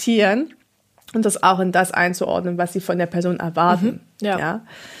interpretieren und das auch in das einzuordnen, was sie von der Person erwarten. Ja.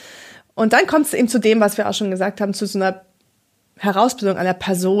 Und dann kommt es eben zu dem, was wir auch schon gesagt haben, zu so einer Herausbildung einer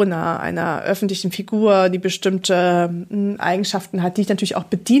Persona, einer öffentlichen Figur, die bestimmte Eigenschaften hat, die ich natürlich auch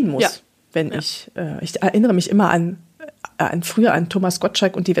bedienen muss. Ja. Wenn ich erinnere mich immer an früher an Thomas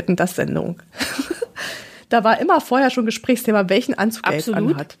Gottschalk und die Wetten-dass-Sendung. Da war immer vorher schon Gesprächsthema, welchen Anzug er jetzt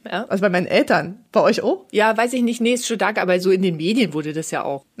anhat. Ja. Also bei meinen Eltern. Bei euch auch? Ja, weiß ich nicht. Nee, ist schon da, aber so in den Medien wurde das ja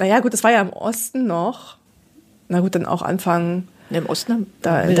auch. Naja, gut, das war ja im Osten noch. Na gut, dann auch Anfang. Im Osten?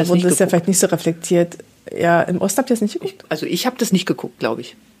 Da wurde das ja vielleicht nicht so reflektiert. Ja, im Osten habt ihr das nicht geguckt? Ich habe das nicht geguckt, glaube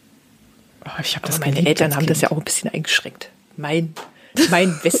ich. Oh, ich habe das meine Eltern haben das ja auch ein bisschen eingeschränkt. Mein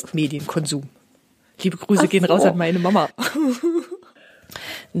Westmedienkonsum. Liebe Grüße gehen raus an meine Mama.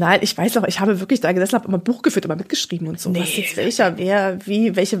 Nein, ich weiß auch, ich habe wirklich da gesessen, habe immer Buch geführt, immer mitgeschrieben und so. Nee. Was jetzt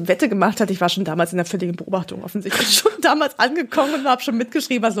welche Wette gemacht hat. Ich war schon damals in der völligen Beobachtung offensichtlich schon damals angekommen und habe schon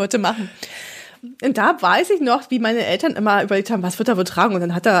mitgeschrieben, was Leute machen. Und da weiß ich noch, wie meine Eltern immer überlegt haben, was wird er wohl tragen? Und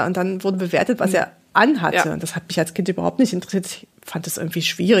dann wurde bewertet, was er anhatte. Ja. Und das hat mich als Kind überhaupt nicht interessiert. Ich fand das irgendwie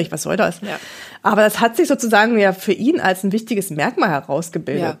schwierig. Was soll das? Ja. Aber das hat sich sozusagen ja für ihn als ein wichtiges Merkmal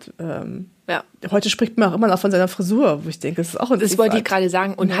herausgebildet. Ja. Heute spricht man auch immer noch von seiner Frisur, wo ich denke, das ist auch ein Das wollte ich gerade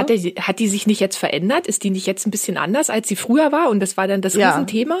sagen. Und hat die sich nicht jetzt verändert? Ist die nicht jetzt ein bisschen anders, als sie früher war? Und das war dann das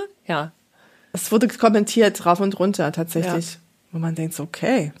Riesenthema? Ja. Es wurde kommentiert, rauf und runter tatsächlich. Ja. Wo man denkt, so,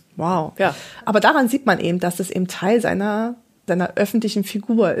 okay, wow. Ja. Aber daran sieht man eben, dass das eben Teil seiner öffentlichen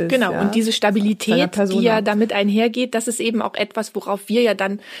Figur ist. Genau, und diese Stabilität, die ja damit einhergeht, das ist eben auch etwas, worauf wir ja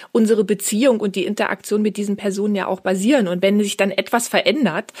dann unsere Beziehung und die Interaktion mit diesen Personen ja auch basieren. Und wenn sich dann etwas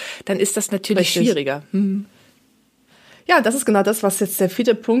verändert, dann ist das natürlich schwieriger. Ja, das ist genau das, was jetzt der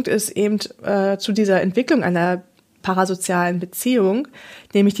vierte Punkt ist, eben zu dieser Entwicklung einer parasozialen Beziehung,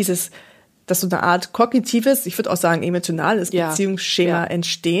 nämlich dass so eine Art kognitives, ich würde auch sagen emotionales Beziehungsschema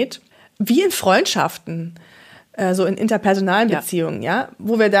entsteht, wie in Freundschaften, so in interpersonalen Beziehungen,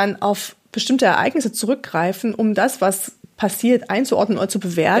 wo wir dann auf bestimmte Ereignisse zurückgreifen, um das, was passiert, einzuordnen oder zu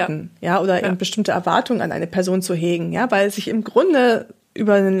bewerten, oder eben bestimmte Erwartungen an eine Person zu hegen, weil sich im Grunde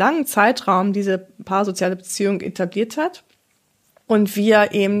über einen langen Zeitraum diese parasoziale Beziehung etabliert hat und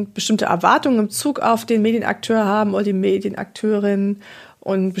wir eben bestimmte Erwartungen im Bezug auf den Medienakteur haben oder die Medienakteurin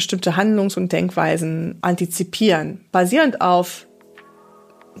und bestimmte Handlungs- und Denkweisen antizipieren, basierend auf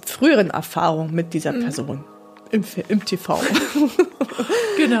früheren Erfahrungen mit dieser Person im TV.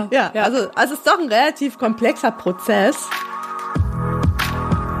 Genau. Ja, also es ist doch ein relativ komplexer Prozess.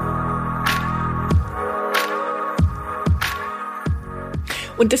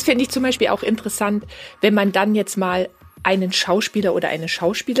 Und das finde ich zum Beispiel auch interessant, wenn man dann jetzt mal einen Schauspieler oder eine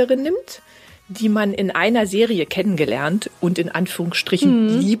Schauspielerin nimmt, die man in einer Serie kennengelernt und in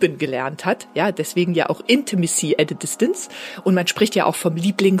Anführungsstrichen lieben gelernt hat. Ja, deswegen ja auch Intimacy at a Distance. Und man spricht ja auch vom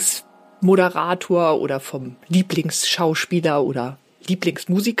Lieblingsmoderator oder vom Lieblingsschauspieler oder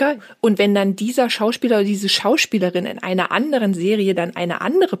Lieblingsmusiker. Und wenn dann dieser Schauspieler oder diese Schauspielerin in einer anderen Serie dann eine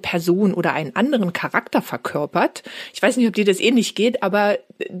andere Person oder einen anderen Charakter verkörpert, ich weiß nicht, ob dir das ähnlich geht, aber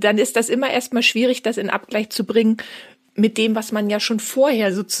dann ist das immer erstmal schwierig, das in Abgleich zu bringen mit dem, was man ja schon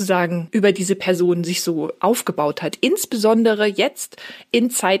vorher sozusagen über diese Person sich so aufgebaut hat. Insbesondere jetzt in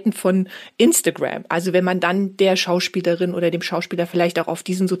Zeiten von Instagram. Also wenn man dann der Schauspielerin oder dem Schauspieler vielleicht auch auf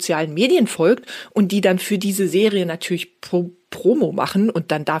diesen sozialen Medien folgt und die dann für diese Serie natürlich Promo machen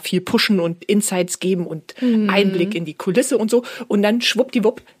und dann da viel pushen und Insights geben und Einblick in die Kulisse und so. Und dann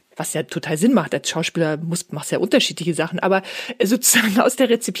schwuppdiwupp, was ja total Sinn macht. Als Schauspieler machst ja unterschiedliche Sachen. Aber sozusagen aus der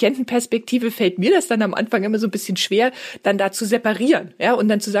Rezipientenperspektive fällt mir das dann am Anfang immer so ein bisschen schwer, dann da zu separieren. Ja, und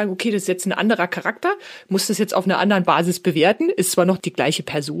dann zu sagen, okay, das ist jetzt ein anderer Charakter, muss das jetzt auf einer anderen Basis bewerten, ist zwar noch die gleiche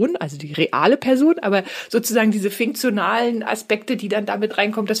Person, also die reale Person, aber sozusagen diese fiktionalen Aspekte, die dann damit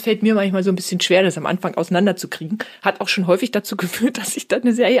reinkommen, das fällt mir manchmal so ein bisschen schwer, das am Anfang auseinanderzukriegen. Hat auch schon häufig dazu geführt, dass ich dann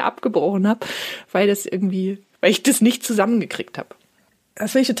eine Serie abgebrochen habe, weil ich das nicht zusammengekriegt habe.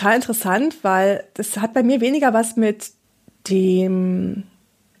 Das finde ich total interessant, weil das hat bei mir weniger was mit dem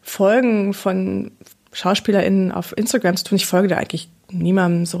Folgen von SchauspielerInnen auf Instagram zu tun. Ich folge da eigentlich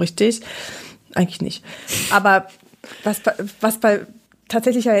niemandem so richtig. Eigentlich nicht. Aber was bei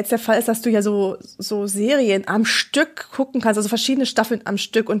tatsächlich ja jetzt der Fall ist, dass du ja so Serien am Stück gucken kannst, also verschiedene Staffeln am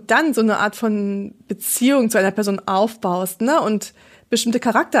Stück und dann so eine Art von Beziehung zu einer Person aufbaust, ne? Und bestimmte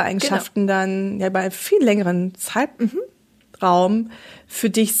Charaktereigenschaften dann ja bei viel längeren Zeitraum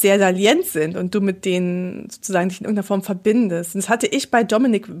für dich sehr salient sind und du mit denen sozusagen dich in irgendeiner Form verbindest. Und das hatte ich bei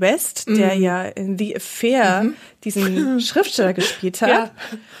Dominic West, der ja in The Affair diesen Schriftsteller gespielt hat. Ja.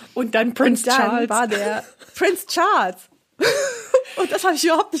 Und dann Prince Charles. War der Prince Charles. Und das habe ich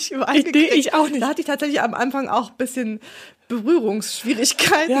überhaupt nicht übereingekriegt. Ich auch nicht. Da hatte ich tatsächlich am Anfang auch ein bisschen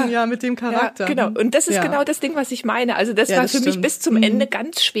Berührungsschwierigkeiten mit dem Charakter. Ja, genau. Und das ist genau das Ding, was ich meine. Also das war für mich bis zum Ende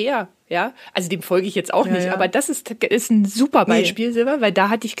ganz schwer. Ja, also dem folge ich jetzt auch nicht, aber das ist ein super Beispiel, Silber, weil da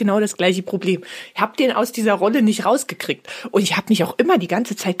hatte ich genau das gleiche Problem. Ich habe den aus dieser Rolle nicht rausgekriegt. Und ich habe mich auch immer die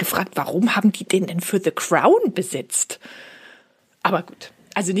ganze Zeit gefragt, warum haben die den denn für The Crown besetzt? Aber gut.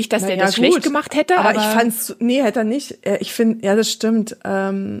 Also nicht, dass der das schlecht gemacht hätte, aber ich fand's, hätte er nicht. Ich finde, ja, das stimmt.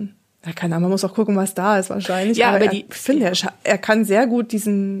 Keine Ahnung, man muss auch gucken, was da ist wahrscheinlich. Ja, aber ich finde, er kann sehr gut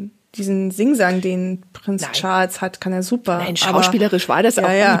diesen Singsang, den Prinz Charles hat, kann er super. Nein, schauspielerisch war das auch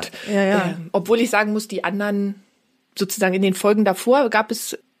gut. Ja. Obwohl ich sagen muss, die anderen, sozusagen in den Folgen davor, gab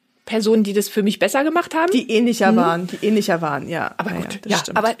es Personen, die das für mich besser gemacht haben. Die ähnlicher waren, ja. Aber gut, das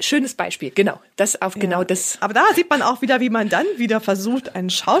stimmt. Aber schönes Beispiel, genau. Genau das. Aber da sieht man auch wieder, wie man dann wieder versucht,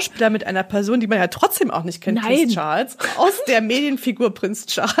 einen Schauspieler mit einer Person, die man ja trotzdem auch nicht kennt, Prinz Charles, aus der Medienfigur Prinz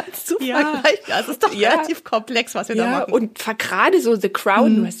Charles zu vergleichen. Das ist doch relativ komplex, was wir da machen. Und gerade so The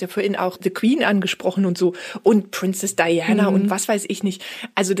Crown, du hast ja vorhin auch The Queen angesprochen und so, und Princess Diana und was weiß ich nicht.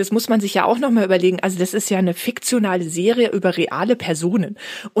 Also das muss man sich ja auch nochmal überlegen. Also das ist ja eine fiktionale Serie über reale Personen.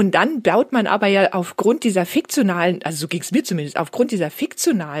 Und dann baut man aber ja aufgrund dieser fiktionalen, also so ging es mir zumindest, aufgrund dieser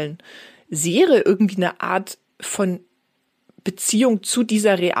fiktionalen Serie irgendwie eine Art von Beziehung zu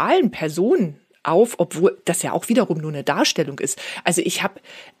dieser realen Person auf, obwohl das ja auch wiederum nur eine Darstellung ist. Also ich habe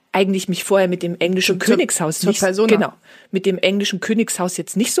eigentlich mich vorher mit dem englischen Königshaus mit dem englischen Königshaus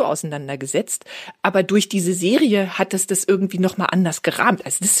jetzt nicht so auseinandergesetzt, aber durch diese Serie hat es das irgendwie nochmal anders gerahmt.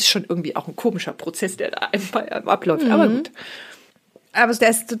 Also das ist schon irgendwie auch ein komischer Prozess, der da einfach abläuft, aber gut. Aber der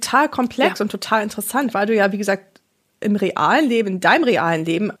ist total komplex und total interessant, weil du ja, wie gesagt, in deinem realen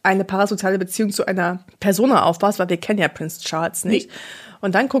Leben, eine parasoziale Beziehung zu einer Persona aufbaust, weil wir kennen ja Prince Charles nicht.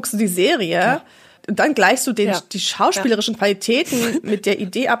 Und dann guckst du die Serie und dann gleichst du die schauspielerischen Qualitäten mit der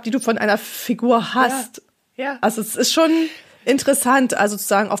Idee ab, die du von einer Figur hast. Ja. Also es ist schon interessant, also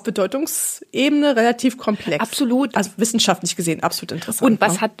sozusagen auf Bedeutungsebene relativ komplex. Absolut. Also wissenschaftlich gesehen absolut interessant. Und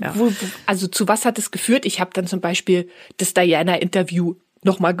was zu was hat es geführt? Ich habe dann zum Beispiel das Diana-Interview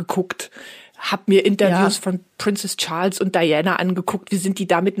nochmal geguckt. habe mir Interviews von Princess Charles und Diana angeguckt. Wie sind die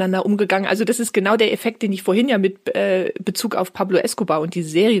da miteinander umgegangen? Also das ist genau der Effekt, den ich vorhin ja mit Bezug auf Pablo Escobar und die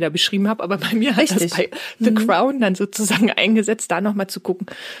Serie da beschrieben habe. Aber bei mir hat das bei The Crown dann sozusagen eingesetzt, da nochmal zu gucken,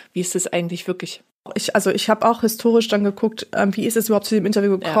 wie ist das eigentlich wirklich. Ich habe auch historisch dann geguckt, wie ist es überhaupt zu dem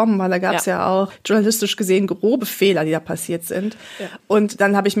Interview gekommen, weil da gab es ja auch journalistisch gesehen grobe Fehler, die da passiert sind. Ja. Und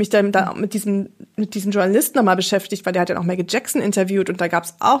dann habe ich mich dann da mit diesen Journalisten nochmal beschäftigt, weil der hat ja auch Michael Jackson interviewt und da gab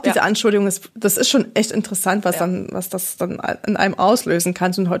es auch diese Anschuldigung. Das ist schon echt interessant, was das dann in einem auslösen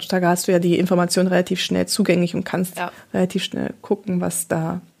kann. Und heutzutage hast du ja die Information relativ schnell zugänglich und kannst relativ schnell gucken, was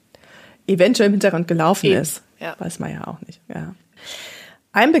da eventuell im Hintergrund gelaufen ist. Ja. Weiß man ja auch nicht. Ja.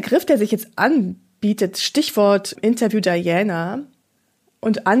 Ein Begriff, der sich jetzt anbietet, Stichwort Interview Diana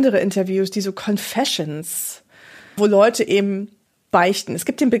und andere Interviews, die so Confessions, wo Leute eben beichten. Es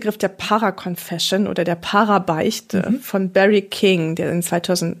gibt den Begriff der Para-Confession oder der Para-Beichte von Barry King, der in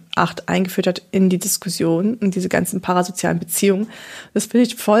 2008 eingeführt hat in die Diskussion und diese ganzen parasozialen Beziehungen. Das finde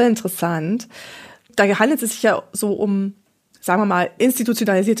ich voll interessant. Da handelt es sich ja so um, sagen wir mal,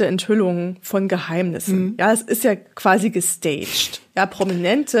 institutionalisierte Enthüllungen von Geheimnissen. Ja, es ist ja quasi gestaged. Ja,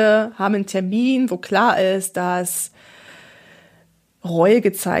 Prominente haben einen Termin, wo klar ist, dass Reue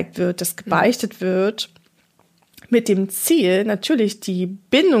gezeigt wird, dass gebeichtet wird, mit dem Ziel, natürlich die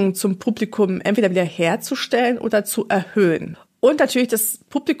Bindung zum Publikum entweder wieder herzustellen oder zu erhöhen. Und natürlich das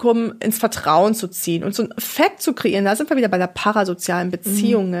Publikum ins Vertrauen zu ziehen und so einen Effekt zu kreieren. Da sind wir wieder bei der parasozialen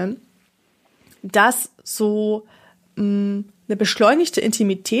Beziehungen, dass so eine beschleunigte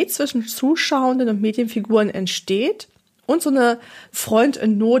Intimität zwischen Zuschauenden und Medienfiguren entsteht und so eine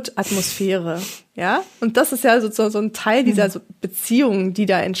Freund-in-Not-Atmosphäre, ja. Und das ist ja so ein Teil dieser Beziehung, die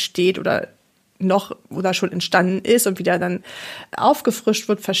da entsteht oder schon entstanden ist und wieder dann aufgefrischt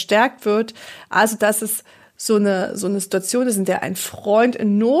wird, verstärkt wird. Also, dass es so eine Situation ist, in der ein Freund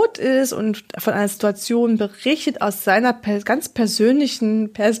in Not ist und von einer Situation berichtet aus seiner ganz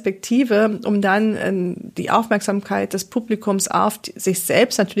persönlichen Perspektive, um dann die Aufmerksamkeit des Publikums auf sich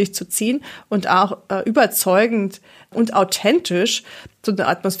selbst natürlich zu ziehen und auch überzeugend und authentisch so eine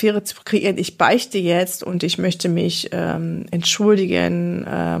Atmosphäre zu kreieren. Ich beichte jetzt und ich möchte mich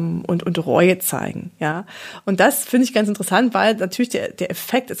entschuldigen und Reue zeigen. Ja, und das finde ich ganz interessant, weil natürlich der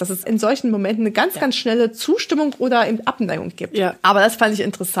Effekt ist, dass es in solchen Momenten eine ganz schnelle Zustimmung oder eben Abneigung gibt. Ja. Aber das fand ich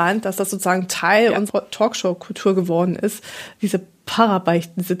interessant, dass das sozusagen Teil unserer Talkshow-Kultur geworden ist, diese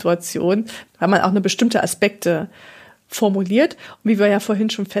Parabeichten-Situation, weil man auch eine bestimmte Aspekte formuliert. Und wie wir ja vorhin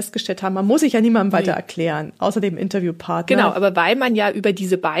schon festgestellt haben, man muss sich ja niemandem weiter erklären, außer dem Interviewpartner. Genau, aber weil man ja über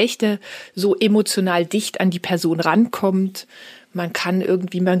diese Beichte so emotional dicht an die Person rankommt, man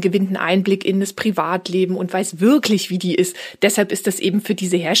gewinnt einen Einblick in das Privatleben und weiß wirklich, wie die ist. Deshalb ist das eben für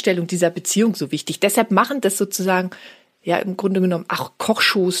diese Herstellung dieser Beziehung so wichtig. Deshalb machen das sozusagen ja im Grunde genommen auch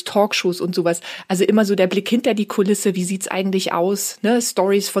Kochshows, Talkshows und sowas. Also immer so der Blick hinter die Kulisse, wie sieht's eigentlich aus, ne?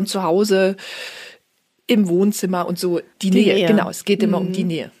 Stories von zu Hause, im Wohnzimmer und so. Die Nähe. Genau, es geht immer um die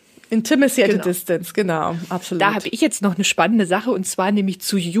Nähe. Intimacy at a distance, genau, absolut. Da habe ich jetzt noch eine spannende Sache und zwar nämlich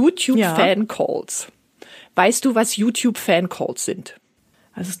zu YouTube-Fan-Calls. Weißt du, was YouTube-Fan-Calls sind?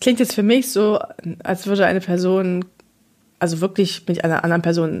 Also es klingt jetzt für mich so, als würde eine Person also wirklich mit einer anderen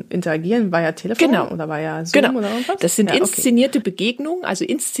Person interagieren, via Telefon oder via Zoom oder irgendwas? Das sind inszenierte Begegnungen, also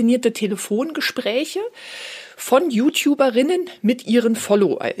inszenierte Telefongespräche von YouTuberinnen mit ihren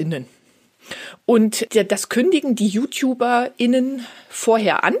FollowerInnen. Und das kündigen die YouTuberInnen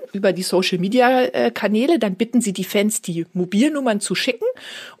vorher an über die Social-Media-Kanäle. Dann bitten sie die Fans, die Mobilnummern zu schicken.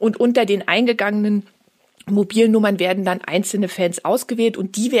 Und unter den eingegangenen Mobilnummern werden dann einzelne Fans ausgewählt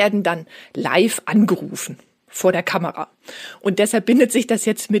und die werden dann live angerufen vor der Kamera. Und deshalb bindet sich das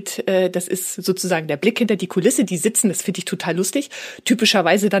jetzt mit, das ist sozusagen der Blick hinter die Kulisse, die sitzen, das finde ich total lustig,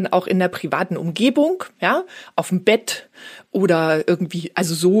 typischerweise dann auch in der privaten Umgebung, ja, auf dem Bett oder irgendwie,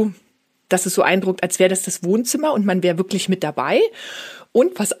 also so, dass es so eindruckt, als wäre das Wohnzimmer und man wäre wirklich mit dabei.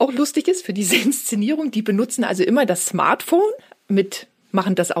 Und was auch lustig ist für diese Inszenierung, die benutzen also immer das Smartphone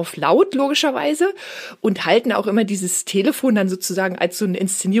machen das auf laut logischerweise und halten auch immer dieses Telefon dann sozusagen als so ein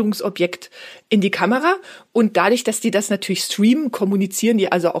Inszenierungsobjekt in die Kamera. Und dadurch, dass die das natürlich streamen, kommunizieren die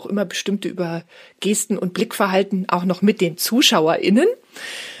also auch immer bestimmte über Gesten und Blickverhalten auch noch mit den ZuschauerInnen.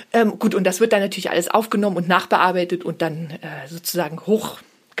 Gut, und das wird dann natürlich alles aufgenommen und nachbearbeitet und dann sozusagen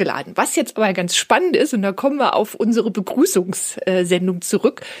hochgeladen. Was jetzt aber ganz spannend ist, und da kommen wir auf unsere Begrüßungssendung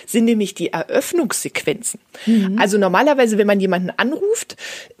zurück, sind nämlich die Eröffnungssequenzen. Also normalerweise, wenn man jemanden anruft,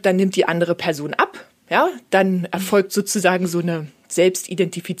 dann nimmt die andere Person ab, ja, dann erfolgt sozusagen so eine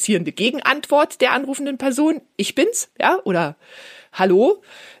selbstidentifizierende Gegenantwort der anrufenden Person. Ich bin's, ja, oder Hallo.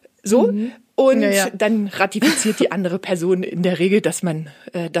 So. Und dann ratifiziert die andere Person in der Regel, dass man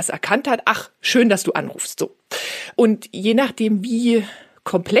das erkannt hat. Ach, schön, dass du anrufst. So. Und je nachdem, wie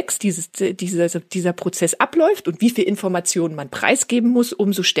komplex dieser Prozess abläuft und wie viel Informationen man preisgeben muss,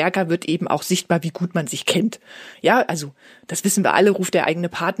 umso stärker wird eben auch sichtbar, wie gut man sich kennt. Ja, also das wissen wir alle, ruft der eigene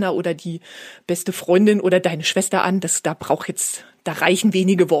Partner oder die beste Freundin oder deine Schwester an, da reichen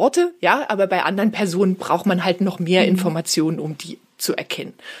wenige Worte, ja, aber bei anderen Personen braucht man halt noch mehr Informationen, um die zu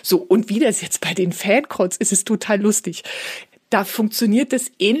erkennen. So, und wie das jetzt bei den Fancalls ist, es total lustig. Da funktioniert das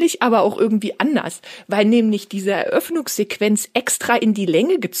ähnlich, aber auch irgendwie anders, weil nämlich diese Eröffnungssequenz extra in die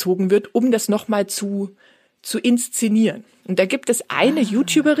Länge gezogen wird, um das nochmal zu inszenieren. Und da gibt es eine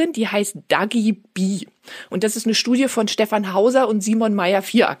YouTuberin, die heißt Dagi B. Und das ist eine Studie von Stefan Hauser und Simon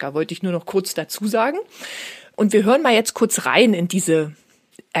Meyer-Vieracker, wollte ich nur noch kurz dazu sagen. Und wir hören mal jetzt kurz rein in diese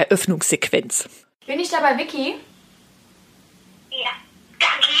Eröffnungssequenz. Bin ich da bei Vicky? Ja.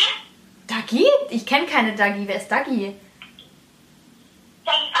 Dagi? Dagi? Ich kenne keine Dagi. Wer ist Dagi?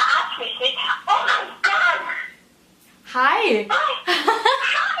 Dann verarsch mich nicht. Oh mein Gott. Hi.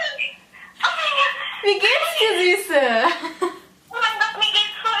 Wie geht's dir, Süße? Oh mein Gott, mir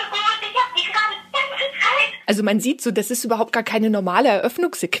geht's voll gut. Ich hab dich gerade die ganze Zeit. Also man sieht so, das ist überhaupt gar keine normale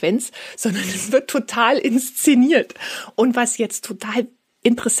Eröffnungssequenz, sondern es wird total inszeniert. Und was jetzt total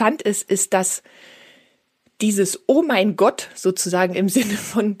interessant ist, dass dieses Oh mein Gott sozusagen im Sinne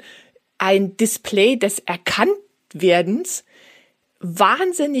von ein Display des Erkanntwerdens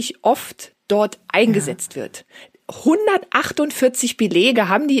wahnsinnig oft dort eingesetzt wird. 148 Belege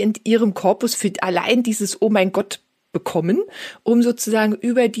haben die in ihrem Korpus für allein dieses Oh mein Gott bekommen, um sozusagen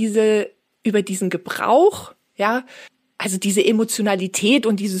über diesen Gebrauch, ja, also diese Emotionalität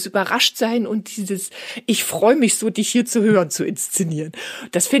und dieses Überraschtsein und dieses Ich freue mich so, dich hier zu hören, zu inszenieren.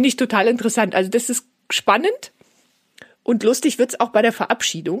 Das finde ich total interessant. Also das ist spannend und lustig wird's auch bei der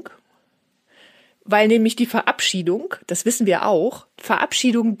Verabschiedung. Weil nämlich die Verabschiedung, das wissen wir auch,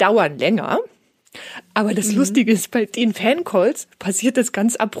 Verabschiedungen dauern länger. Aber das Lustige ist, bei den Fancalls passiert das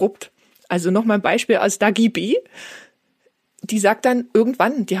ganz abrupt. Also nochmal ein Beispiel aus Dagi B. Die sagt dann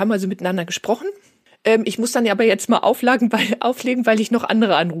irgendwann, die haben also miteinander gesprochen, ich muss dann aber jetzt mal auflegen, weil ich noch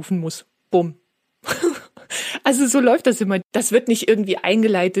andere anrufen muss. Bumm. Also so läuft das immer. Das wird nicht irgendwie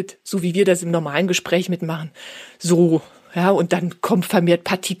eingeleitet, so wie wir das im normalen Gespräch mitmachen. So. Ja, und dann kommen vermehrt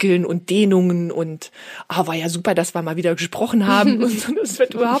Partikeln und Dehnungen und war ja super, dass wir mal wieder gesprochen haben. Und das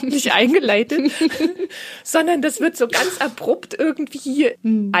wird überhaupt nicht eingeleitet, sondern das wird so ganz abrupt irgendwie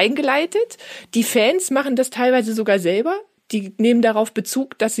eingeleitet. Die Fans machen das teilweise sogar selber. Die nehmen darauf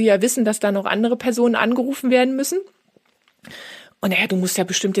Bezug, dass sie ja wissen, dass da noch andere Personen angerufen werden müssen. Und naja, du musst ja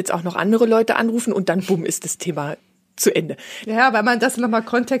bestimmt jetzt auch noch andere Leute anrufen und dann bumm ist das Thema zu Ende. Ja, weil man das nochmal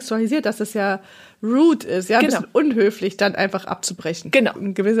kontextualisiert, dass das ja rude ist, ja, ein bisschen unhöflich, dann einfach abzubrechen. Genau.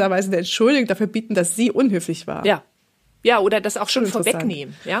 In gewisser Weise eine Entschuldigung dafür bieten, dass sie unhöflich war. Ja. Ja, oder das auch schon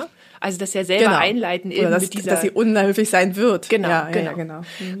vorwegnehmen, ja. Also das ja selber einleiten eben oder mit dieser... dass sie unhöflich sein wird. Genau, ja, genau. Ja, genau.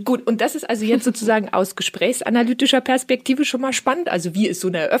 Gut, und das ist also jetzt sozusagen aus gesprächsanalytischer Perspektive schon mal spannend. Also wie ist so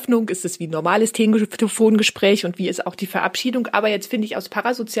eine Eröffnung? Ist es wie ein normales Telefongespräch und wie ist auch die Verabschiedung? Aber jetzt finde ich aus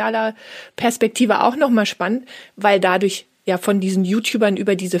parasozialer Perspektive auch noch mal spannend, weil dadurch ja von diesen YouTubern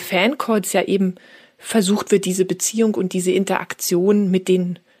über diese Fancalls ja eben versucht wird, diese Beziehung und diese Interaktion mit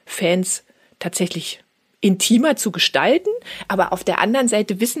den Fans tatsächlich intimer zu gestalten, aber auf der anderen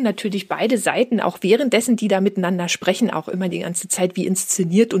Seite wissen natürlich beide Seiten, auch währenddessen, die da miteinander sprechen, auch immer die ganze Zeit, wie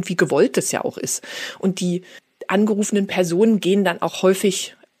inszeniert und wie gewollt das ja auch ist. Und die angerufenen Personen gehen dann auch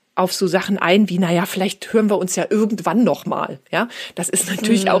häufig auf so Sachen ein, wie, naja, vielleicht hören wir uns ja irgendwann noch mal. Ja, das ist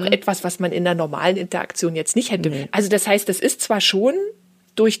natürlich auch etwas, was man in der normalen Interaktion jetzt nicht hätte. Also das heißt, das ist zwar schon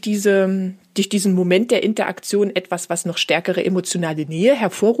durch diesen Moment der Interaktion etwas, was noch stärkere emotionale Nähe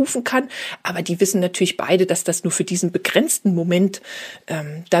hervorrufen kann. Aber die wissen natürlich beide, dass das nur für diesen begrenzten Moment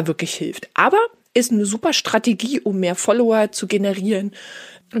da wirklich hilft. Aber ist eine super Strategie, um mehr Follower zu generieren.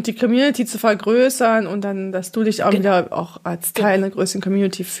 Und die Community zu vergrößern und dann, dass du dich auch wieder auch als Teil einer größeren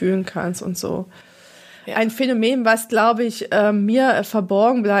Community fühlen kannst und so. Ja. Ein Phänomen, was, glaube ich, mir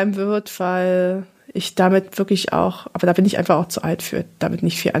verborgen bleiben wird, weil ich damit wirklich auch, aber da bin ich einfach auch zu alt für, damit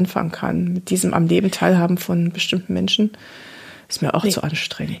nicht viel anfangen kann. Mit diesem am Leben teilhaben von bestimmten Menschen ist mir auch zu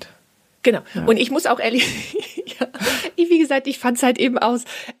anstrengend. Genau. Ja. Und ich muss auch ehrlich, wie gesagt, ich fand es halt eben aus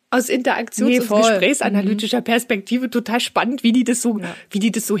Interaktions- und gesprächsanalytischer Perspektive total spannend, wie die das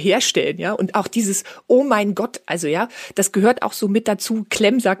so herstellen, ja. Und auch dieses, oh mein Gott, also ja, das gehört auch so mit dazu.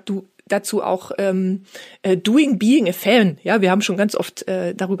 Clem sagt dazu auch being a fan. Ja, wir haben schon ganz oft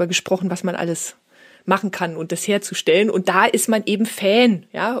darüber gesprochen, was man alles machen kann und das herzustellen. Und da ist man eben Fan,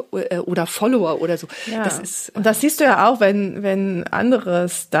 ja, oder Follower oder so. Ja. Und das siehst du ja auch, wenn andere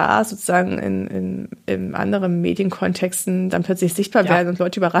Stars sozusagen in anderen Medienkontexten dann plötzlich sichtbar werden und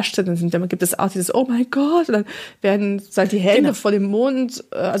Leute überrascht sind. Dann gibt es auch dieses Oh mein Gott, und dann werden sozusagen die Hände vor dem Mund.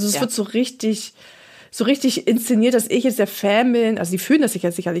 Also es wird so richtig inszeniert, dass ich jetzt der Fan bin. Also die fühlen das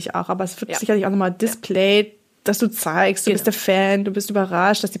sicherlich auch, aber es wird sicherlich auch nochmal displayed, dass du zeigst, du bist der Fan, du bist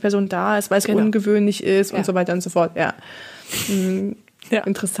überrascht, dass die Person da ist, weil es ungewöhnlich ist und so weiter und so fort. Ja.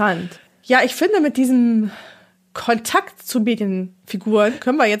 Interessant. Ja, ich finde, mit diesem Kontakt zu Medienfiguren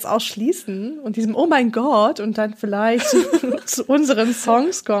können wir jetzt auch schließen und diesem Oh mein Gott und dann vielleicht zu unseren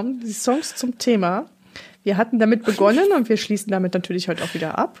Songs kommen, die Songs zum Thema. Wir hatten damit begonnen und wir schließen damit natürlich heute auch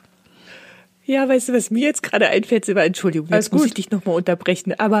wieder ab. Ja, weißt du, was mir jetzt gerade einfällt, Silber, Entschuldigung, jetzt muss ich dich nochmal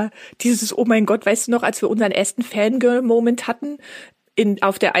unterbrechen, aber dieses Oh mein Gott, weißt du noch, als wir unseren ersten Fangirl-Moment hatten,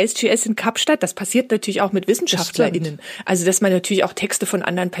 auf der ISGS in Kapstadt, das passiert natürlich auch mit WissenschaftlerInnen. Also, dass man natürlich auch Texte von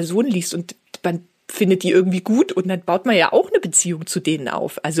anderen Personen liest und man findet die irgendwie gut und dann baut man ja auch eine Beziehung zu denen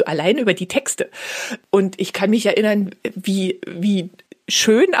auf. Also allein über die Texte. Und ich kann mich erinnern, wie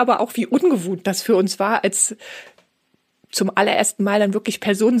schön, aber auch wie ungewohnt das für uns war, als zum allerersten Mal dann wirklich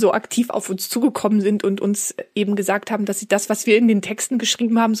Personen so aktiv auf uns zugekommen sind und uns eben gesagt haben, dass sie das, was wir in den Texten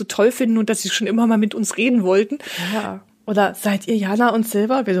geschrieben haben, so toll finden und dass sie schon immer mal mit uns reden wollten. Ja. Oder seid ihr Jana und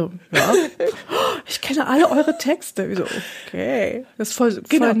Silva? Wir so, ja. Ich kenne alle eure Texte. Wir so, okay. Das ist voll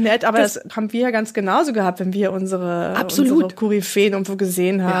nett, aber das haben wir ja ganz genauso gehabt, wenn wir unsere Koryphäen irgendwo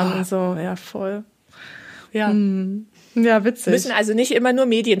gesehen haben und so. Ja, voll. Ja. Ja, witzig. Müssen also nicht immer nur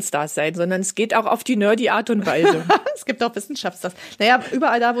Medienstars sein, sondern es geht auch auf die nerdy Art und Weise. Es gibt auch Wissenschaftsstars. Naja,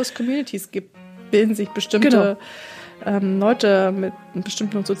 überall da, wo es Communities gibt, bilden sich bestimmte Leute mit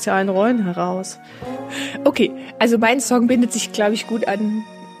bestimmten sozialen Rollen heraus. Okay, also mein Song bindet sich, glaube ich, gut an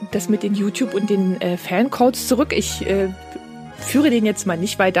das mit den YouTube und den Fancodes zurück. Ich führe den jetzt mal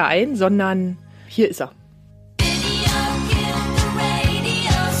nicht weiter ein, sondern hier ist er.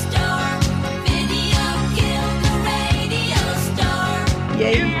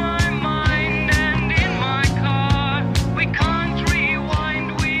 Yay.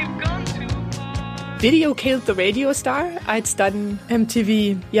 Video Killed the Radio Star, als dann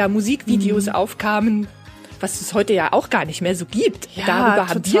MTV Musikvideos aufkamen, was es heute ja auch gar nicht mehr so gibt. Ja, darüber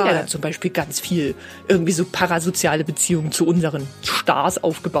haben wir total. ja dann zum Beispiel ganz viel irgendwie so parasoziale Beziehungen zu unseren Stars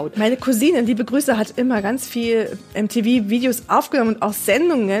aufgebaut. Meine Cousine, liebe Grüße, hat immer ganz viel MTV-Videos aufgenommen und auch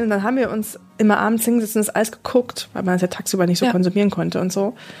Sendungen. Und dann haben wir uns immer abends hingesetzt und das alles geguckt, weil man es ja tagsüber nicht so konsumieren konnte und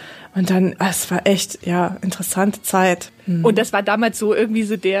so. Und dann, es war echt, interessante Zeit. Und das war damals so irgendwie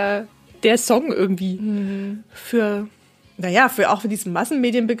so der Song irgendwie für... Naja, für diesen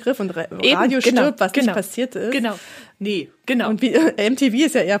Massenmedienbegriff und Radio stirbt, was nicht passiert ist. Genau. Und MTV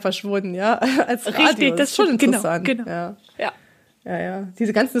ist ja eher verschwunden, als Radio. Richtig, das ist schon interessant. Genau. Ja.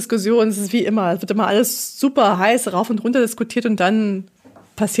 Diese ganzen Diskussionen, es ist wie immer, es wird immer alles super heiß rauf und runter diskutiert und dann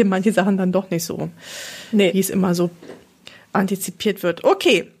passieren manche Sachen dann doch nicht so, wie es immer so antizipiert wird.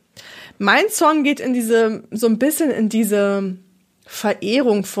 Okay, mein Song geht so ein bisschen in diese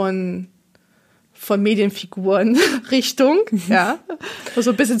Verehrung von Medienfiguren Richtung, so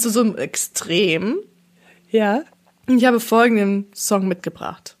ein bisschen zu so einem Extrem. Ja. Und ich habe folgenden Song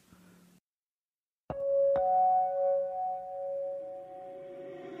mitgebracht.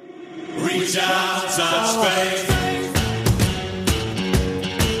 Reach out, touch faith.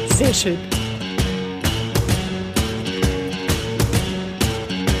 Sehr schön.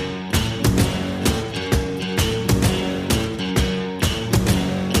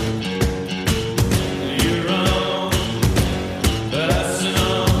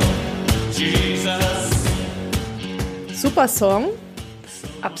 Super Song.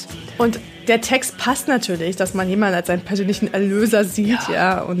 Absolut. Und der Text passt natürlich, dass man jemanden als seinen persönlichen Erlöser sieht,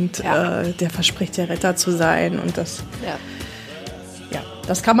 der verspricht, der Retter zu sein. Und das,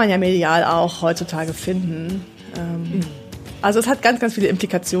 das kann man ja medial auch heutzutage finden. Also es hat ganz, ganz viele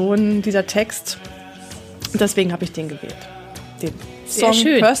Implikationen, dieser Text. Und deswegen habe ich den gewählt. Den Song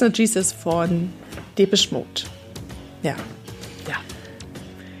Personal Jesus von Depeche Mode. Ja.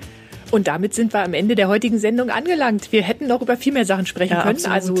 Und damit sind wir am Ende der heutigen Sendung angelangt. Wir hätten noch über viel mehr Sachen sprechen können.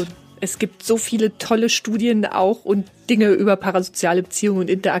 Absolut. Also es gibt so viele tolle Studien auch und Dinge über parasoziale Beziehungen und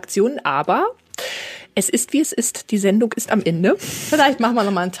Interaktionen. Aber es ist, wie es ist. Die Sendung ist am Ende. Vielleicht machen wir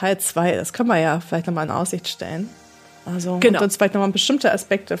nochmal einen Teil 2. Das können wir ja vielleicht nochmal in Aussicht stellen. Also und uns vielleicht nochmal bestimmte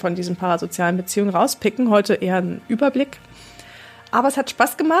Aspekte von diesen parasozialen Beziehungen rauspicken. Heute eher ein Überblick. Aber es hat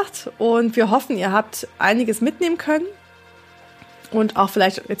Spaß gemacht und wir hoffen, ihr habt einiges mitnehmen können. Und auch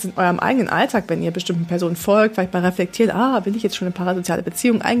vielleicht jetzt in eurem eigenen Alltag, wenn ihr bestimmten Personen folgt, vielleicht mal reflektiert, bin ich jetzt schon in eine parasoziale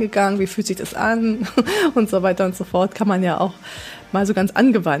Beziehung eingegangen, wie fühlt sich das an und so weiter und so fort, kann man ja auch mal so ganz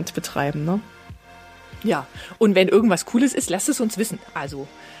angewandt betreiben, ne? Ja, und wenn irgendwas Cooles ist, lasst es uns wissen. Also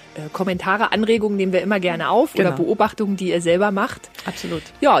Kommentare, Anregungen nehmen wir immer gerne auf oder Beobachtungen, die ihr selber macht. Absolut.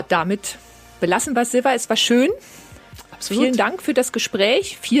 Ja, damit belassen wir es, Silva. Es war schön. Absolut. Vielen Dank für das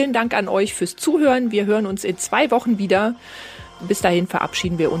Gespräch. Vielen Dank an euch fürs Zuhören. Wir hören uns in 2 Wochen wieder. Bis dahin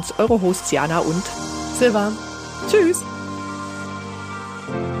verabschieden wir uns, eure Hosts Jana und Silva. Tschüss.